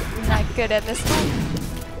 I'm not good at this one.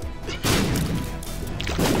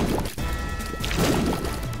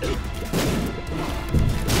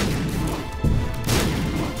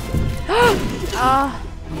 Oh,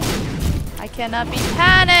 I cannot be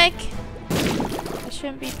panic. I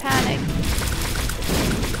shouldn't be panic.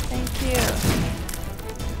 Thank you.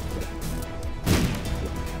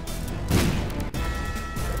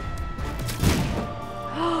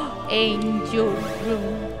 Angel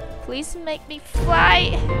room. Please make me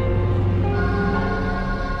fly.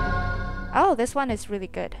 Oh, this one is really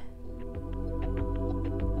good.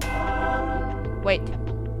 Wait,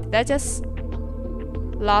 did I just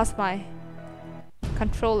lost my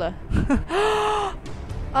controller?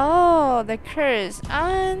 Oh, the curse.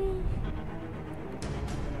 I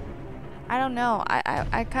don't know.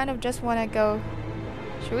 I kind of just want to go.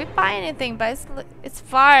 Should we buy anything? But it's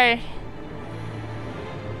far.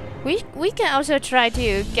 We can also try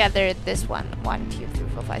to gather this one. 1, 2, 3,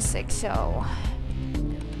 4, 5, 6. So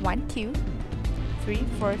 1, 2, 3,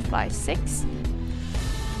 4, 5, 6.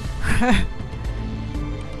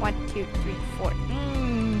 1, 2, 3, 4.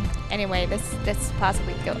 Anyway, let's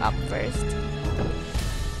possibly go up first.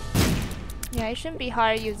 Yeah, it shouldn't be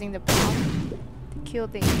hard using the bomb to kill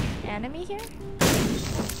the enemy here.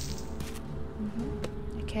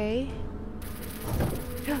 Okay.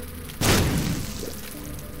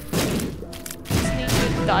 Just need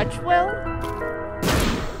to dodge well.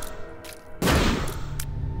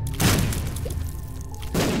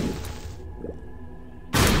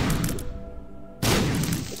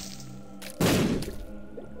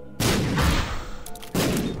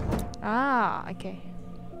 Ah, okay.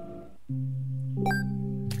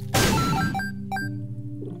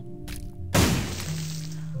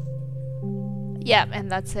 Yep,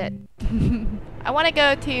 and that's it. I want to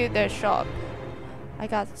go to the shop. I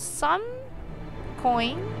got some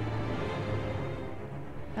coin.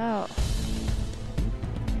 Oh.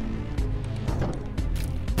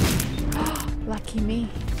 Lucky me.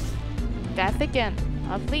 Death again.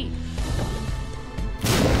 Lovely.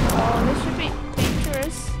 Oh, this should be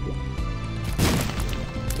dangerous.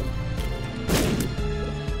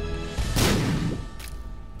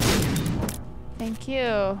 Thank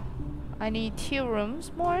you. I need 2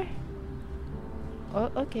 rooms more.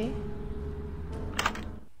 Oh, okay.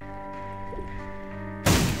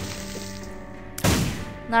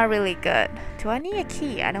 Not really good. Do I need a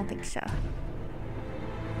key? I don't think so.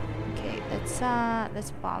 Okay,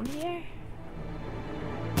 let's bomb here.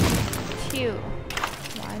 2.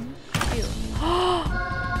 1,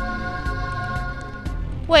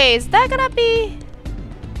 2. Wait, is that gonna be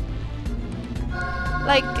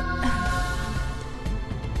like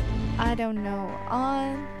I don't know.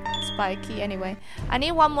 On spiky anyway. I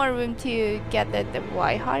need 1 more room to get the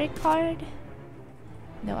white heart card.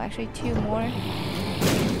 No, actually 2 more.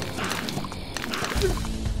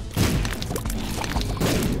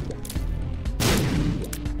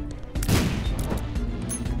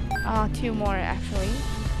 Oh, 2 more actually.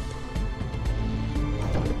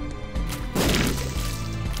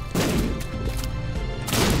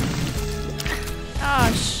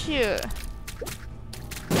 Oh shoot.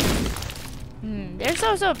 There's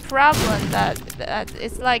also a problem that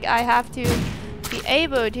it's like I have to be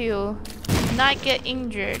able to not get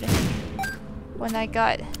injured when I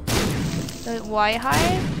got the white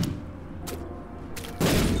hive.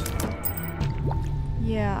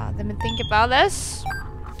 Yeah, let me think about this.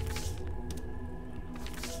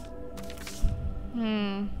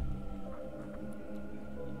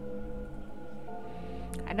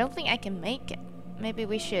 I don't think I can make it. Maybe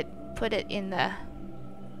we should put it in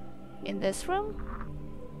this room.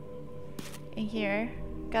 In here.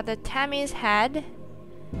 Got the Tammy's head.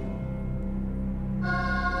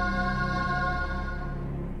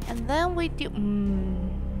 And then we do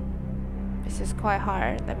this is quite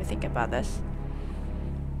hard. Let me think about this.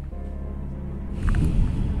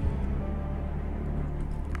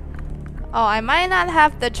 Oh, I might not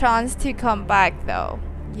have the chance to come back though.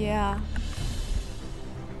 Yeah.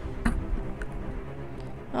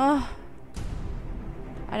 Oh,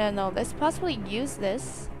 I don't know. Let's possibly use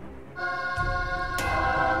this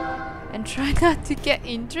and try not to get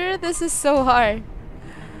injured. This is so hard.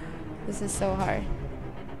 This is so hard.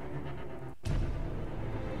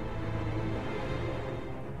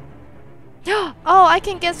 Oh, I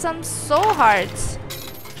can get some soul hearts.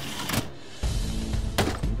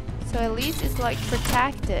 So at least it's like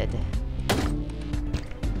protected.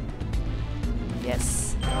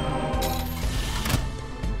 Yes.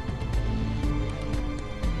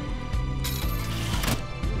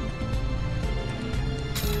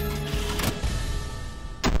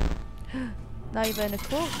 Not even a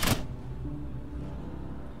cool.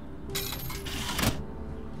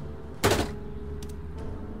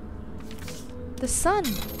 The sun.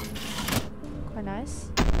 Quite nice.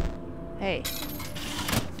 Hey.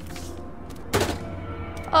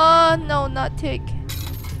 Oh no, not tick.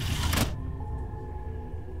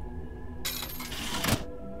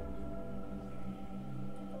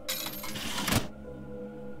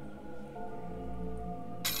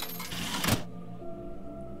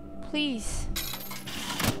 Please.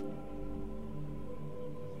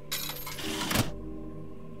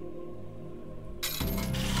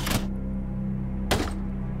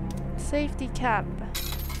 Safety cap.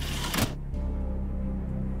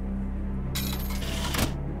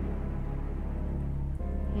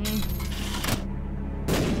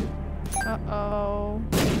 Uh-oh.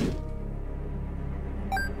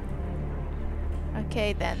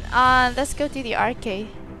 Okay then. Let's go to the arcade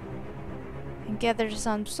and gather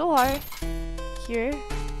some sword here.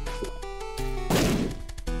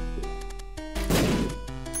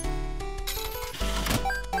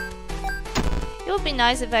 It would would be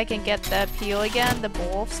nice if I can get the peel again, the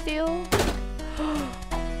ball of steel.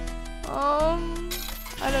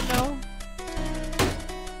 I don't know.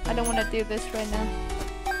 I don't want to do this right now.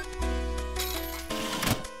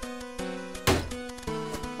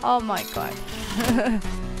 Oh my god.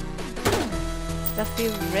 That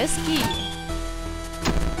feels risky.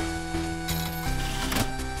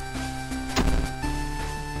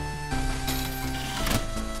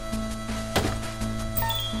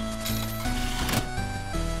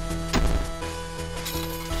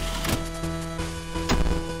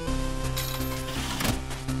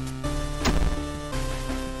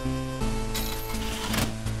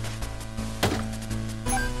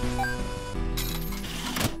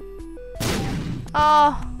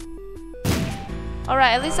 Oh.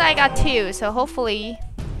 Alright, at least I got 2, so hopefully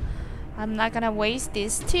I'm not gonna waste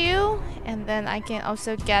these 2, and then I can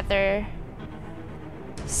also gather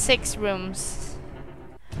 6 rooms.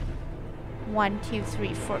 1, 2,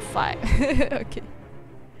 3, 4, 5. Okay.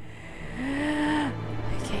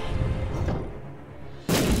 Okay.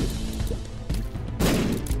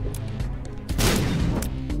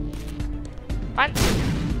 Run.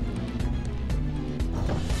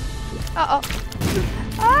 Uh-oh.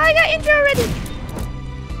 Oh, I got injured already.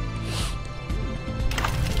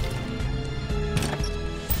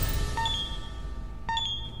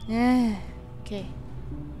 Yeah. Okay.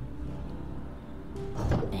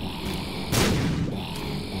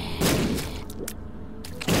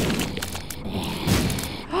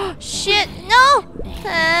 Shit! No!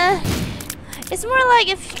 It's more like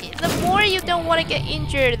if the more you don't want to get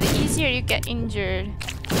injured, the easier you get injured.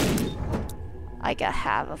 I got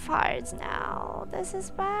half of hearts now. This is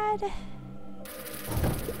bad.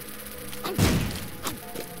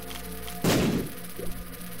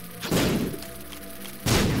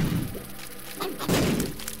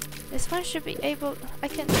 This one should be able. I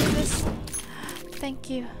can do this. Thank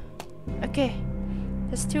you. Okay.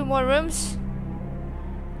 There's 2 more rooms.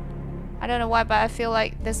 I don't know why, but I feel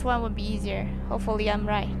like this one would be easier. Hopefully I'm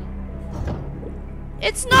right.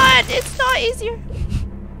 It's not! It's not easier!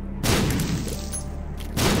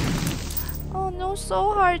 Oh no,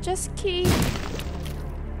 so hard, just keep.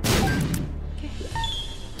 Okay.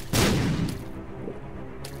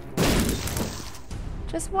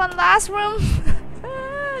 Just one last room.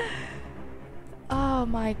 Oh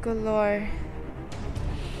my good lord.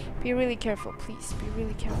 Be really careful, please. Be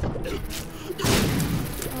really careful.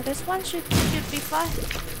 Oh, this one should be fine.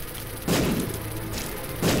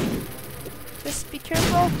 Just be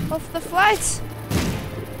careful of the flights.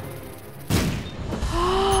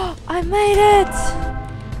 I made it!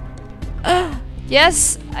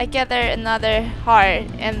 Yes, I gather another heart,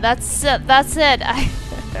 and that's it. That's it. I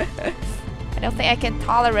don't think I can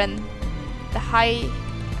tolerate the high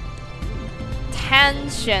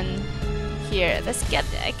tension here. Let's get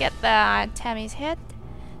the Tammy's head.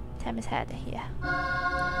 Tammy's head here.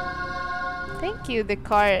 Thank you, the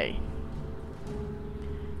card.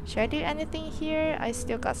 Should I do anything here? I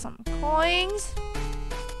still got some coins.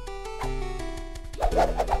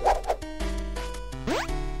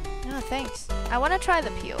 No, thanks. I want to try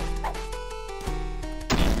the peel.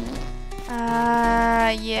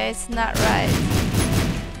 Yeah, it's not right.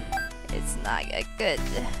 It's not a good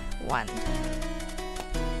one.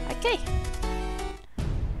 Okay.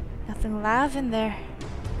 Nothing left in there.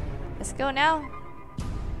 Let's go now.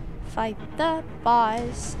 Fight the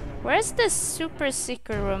boss. Where's the super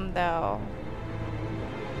secret room though?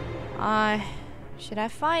 Should I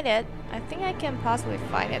find it? I think I can possibly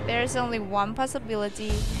find it. There's only one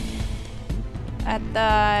possibility at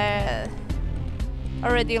the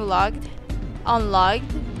already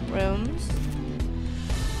unlocked rooms.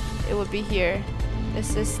 It would be here.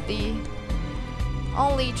 This is the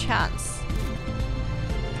only chance.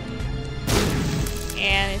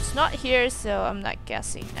 And it's not here, so I'm not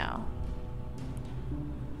guessing now.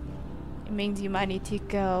 It means you might need to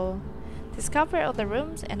go discover all the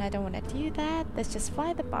rooms, and I don't want to do that. Let's just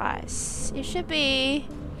find the boss. It should be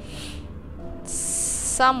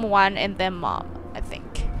someone and then mom, I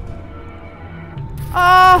think.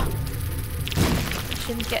 Oh!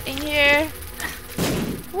 Shouldn't get in here.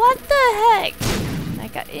 What the heck? I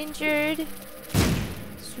got injured.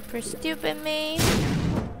 Super stupid me.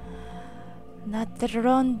 Not the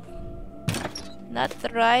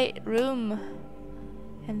right room.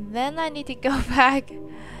 And then I need to go back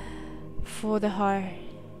for the heart.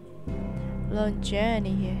 Long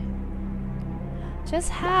journey here. Just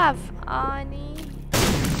have I need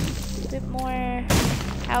a bit more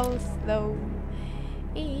health though.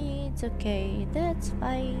 It's okay, that's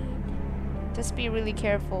fine. Just be really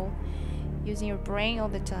careful using your brain all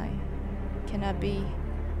the time. Cannot be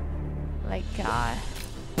my god.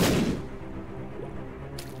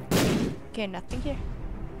 Okay, nothing here.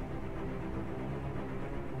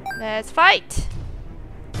 Let's fight!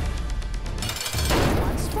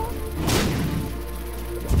 Monster?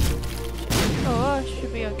 Oh,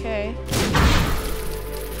 should be okay.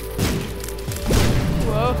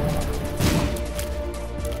 Whoa.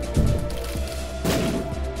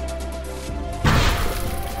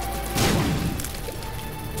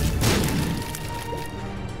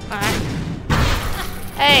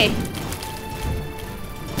 Hey!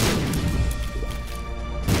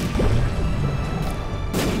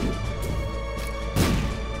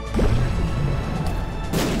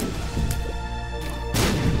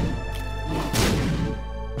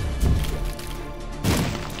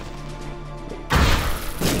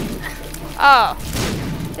 Oh,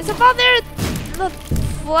 it's about the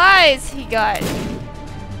flies he got.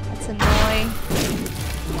 That's annoying.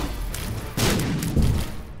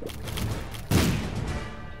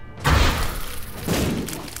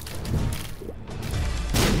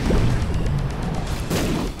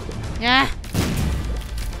 Yeah.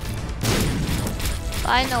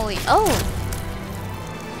 Finally. Oh.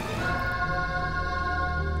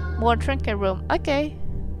 More trinket room. Okay.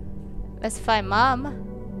 Let's find Mom.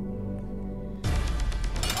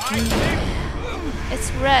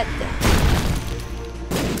 It's red.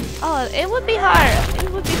 Oh, it would be hard.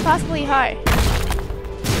 It would be possibly hard.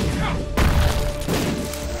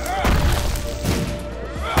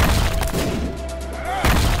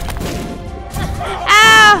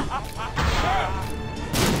 Ow!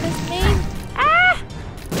 That's mean. Ah!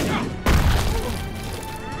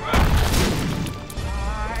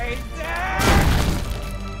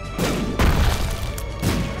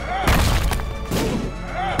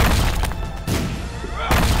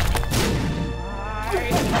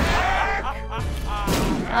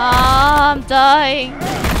 Oh, I'm dying.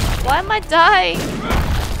 Why am I dying?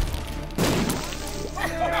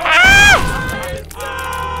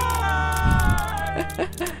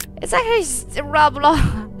 It's actually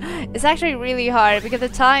Roblox. It's actually really hard because the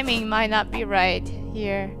timing might not be right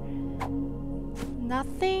here.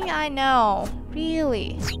 Nothing I know,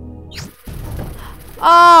 really.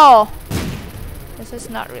 Oh, this is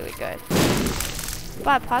not really good,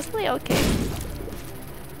 but possibly okay.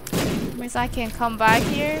 Means I can come back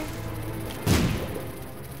here.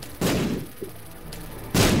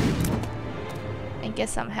 And get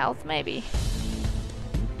some health, maybe.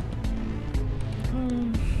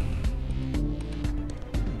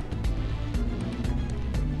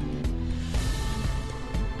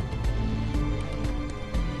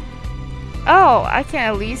 Oh, I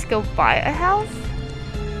can at least go buy a health?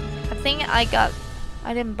 I think I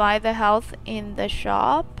didn't buy the health in the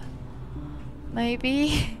shop.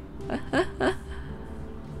 Maybe.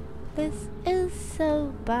 This is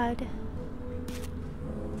so bad.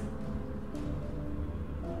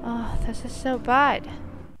 Oh, this is so bad.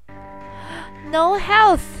 No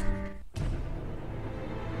health.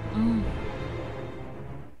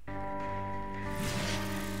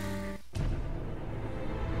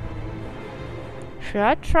 Should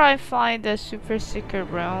I try find the super secret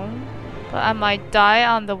room? But I might die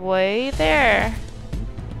on the way there.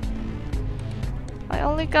 I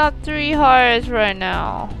only got 3 hearts right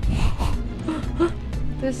now.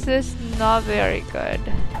 This is not very good.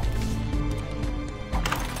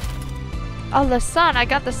 Oh, the sun! I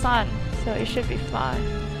got the sun, so it should be fine.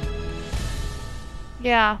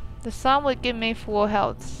 Yeah, the sun would give me full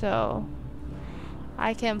health, so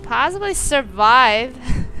I can possibly survive.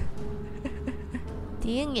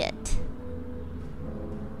 Dang it.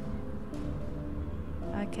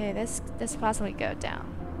 Okay, let's possibly go down.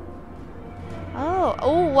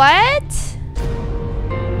 Oh, what?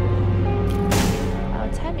 Oh,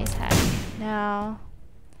 Tammy's head. No.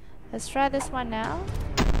 Let's try this one now.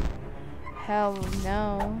 Hell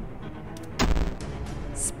no.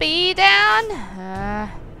 Speed down.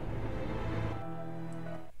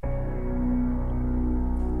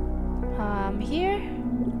 Here.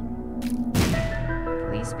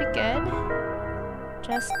 Please be good.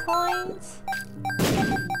 Just coins.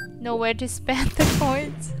 Nowhere to spend the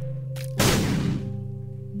coins.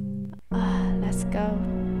 Let's go.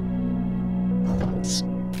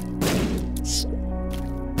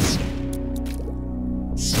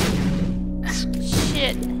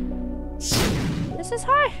 Shit. This is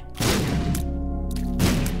hard.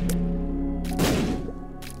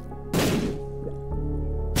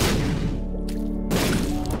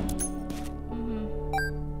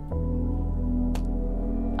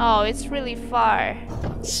 Oh, it's really far.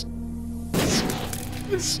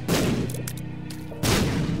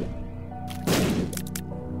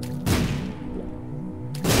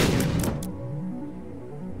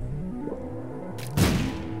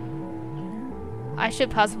 I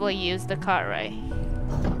should possibly use the card, right?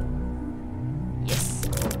 Yes.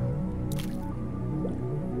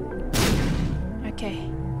 Okay.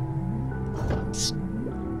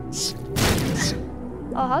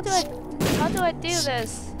 Oh, how do I do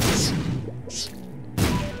this?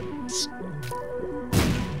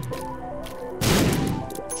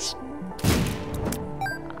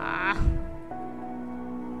 Ah.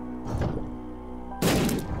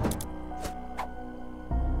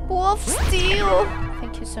 Wolf steel.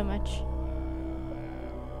 Thank you so much.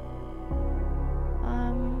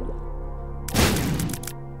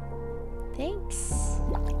 Thanks.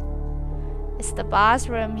 It's the boss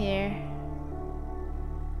room here.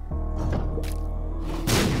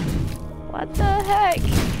 What the heck?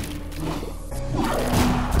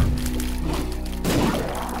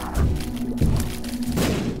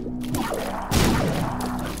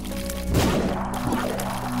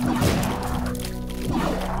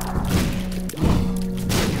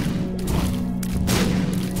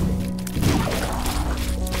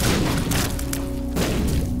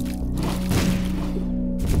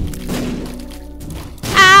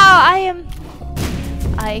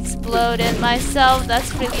 I exploded myself.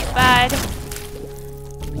 That's really bad.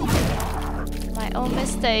 My own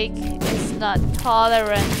mistake is not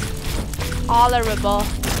tolerable.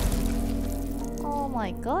 Oh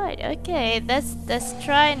my god. Okay, let's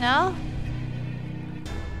try now.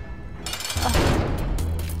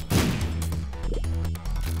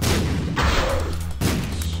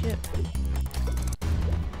 Shoot.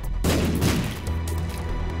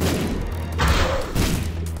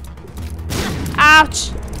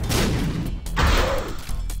 Ouch!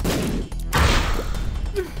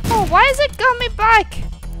 Oh, why is it coming back?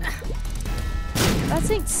 That's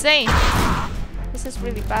insane. This is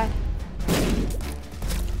really bad.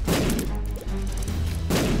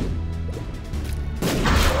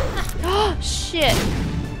 Oh, shit.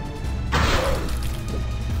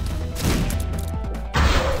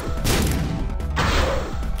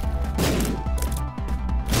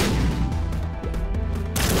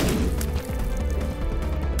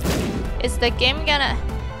 Is the game gonna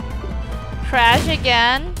crash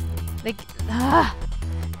again?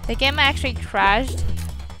 The game actually crashed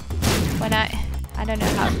when I don't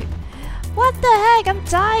know how to. What the heck? I'm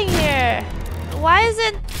dying here. Why is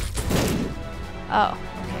it? Oh,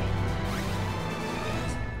 okay.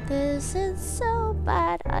 This is so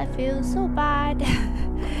bad. I feel so bad.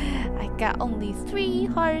 I got only 3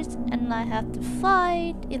 hearts and I have to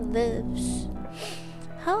fight. It lives.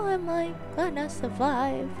 How am I gonna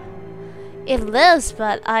survive? It lives,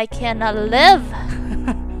 but I cannot live.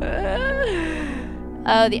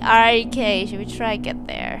 Oh, the arcade. Should we try get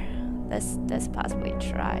there? Let's possibly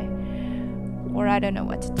try. Or I don't know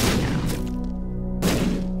what to do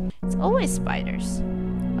now. It's always spiders.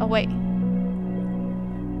 Oh wait.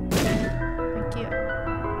 Thank you.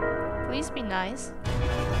 Please be nice.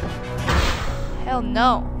 Hell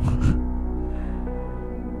no.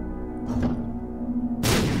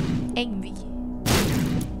 Envy.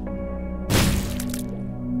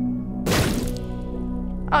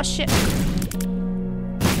 Oh shit.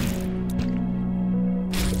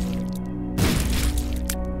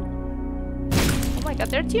 Oh my god,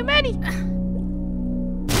 there are too many.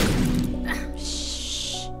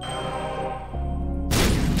 Shh.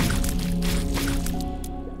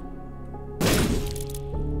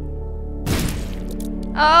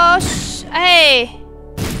 Oh hey.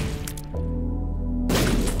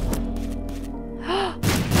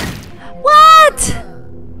 What?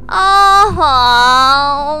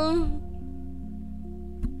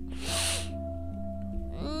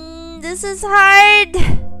 This is hard.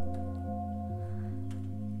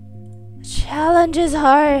 Challenge is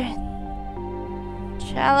hard.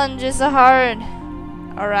 Challenges are hard.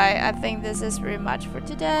 Alright, I think this is pretty much for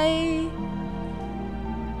today.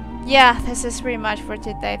 Yeah, this is pretty much for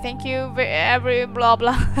today. Thank you every blah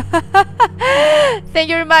blah. Thank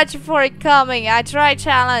you very much for coming. I tried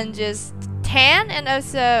challenges 10 and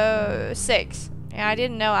also 6. And I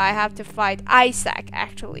didn't know I have to fight Isaac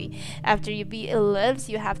actually. After you beat Ellipse,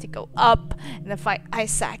 you have to go up and then fight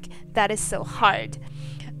Isaac. That is so hard.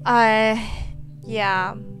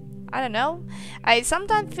 Yeah, I don't know. I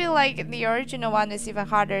sometimes feel like the original one is even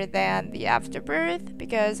harder than the Afterbirth,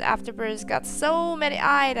 because Afterbirth got so many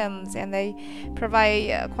items and they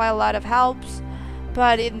provide quite a lot of helps.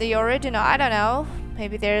 But in the original, I don't know.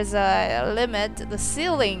 Maybe there's a limit, the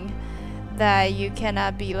ceiling, that you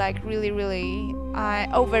cannot be like really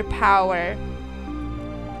overpower.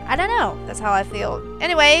 I don't know. That's how I feel.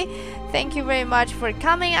 Anyway, thank you very much for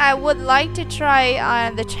coming. I would like to try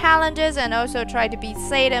the challenges and also try to beat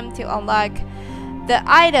Satan to unlock the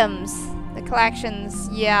items The collections,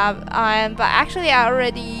 yeah. But actually, I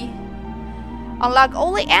already unlocked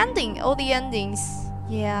all the endings.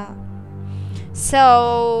 Yeah.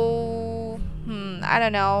 So, I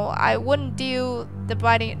don't know. I wouldn't do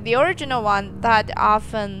the original one that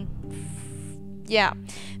often. Yeah,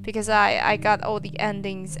 because I got all the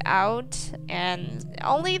endings out, and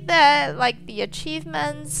only the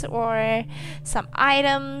achievements or some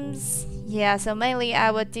items. Yeah, so mainly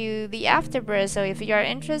I would do the Afterbirth. So if you are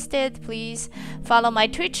interested, please follow my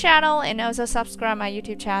Twitch channel and also subscribe my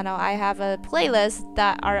YouTube channel. I have a playlist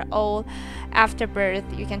that are all Afterbirth.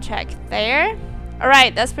 You can check there.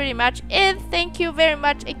 Alright, that's pretty much it. Thank you very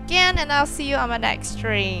much again, and I'll see you on my next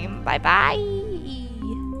stream. Bye bye.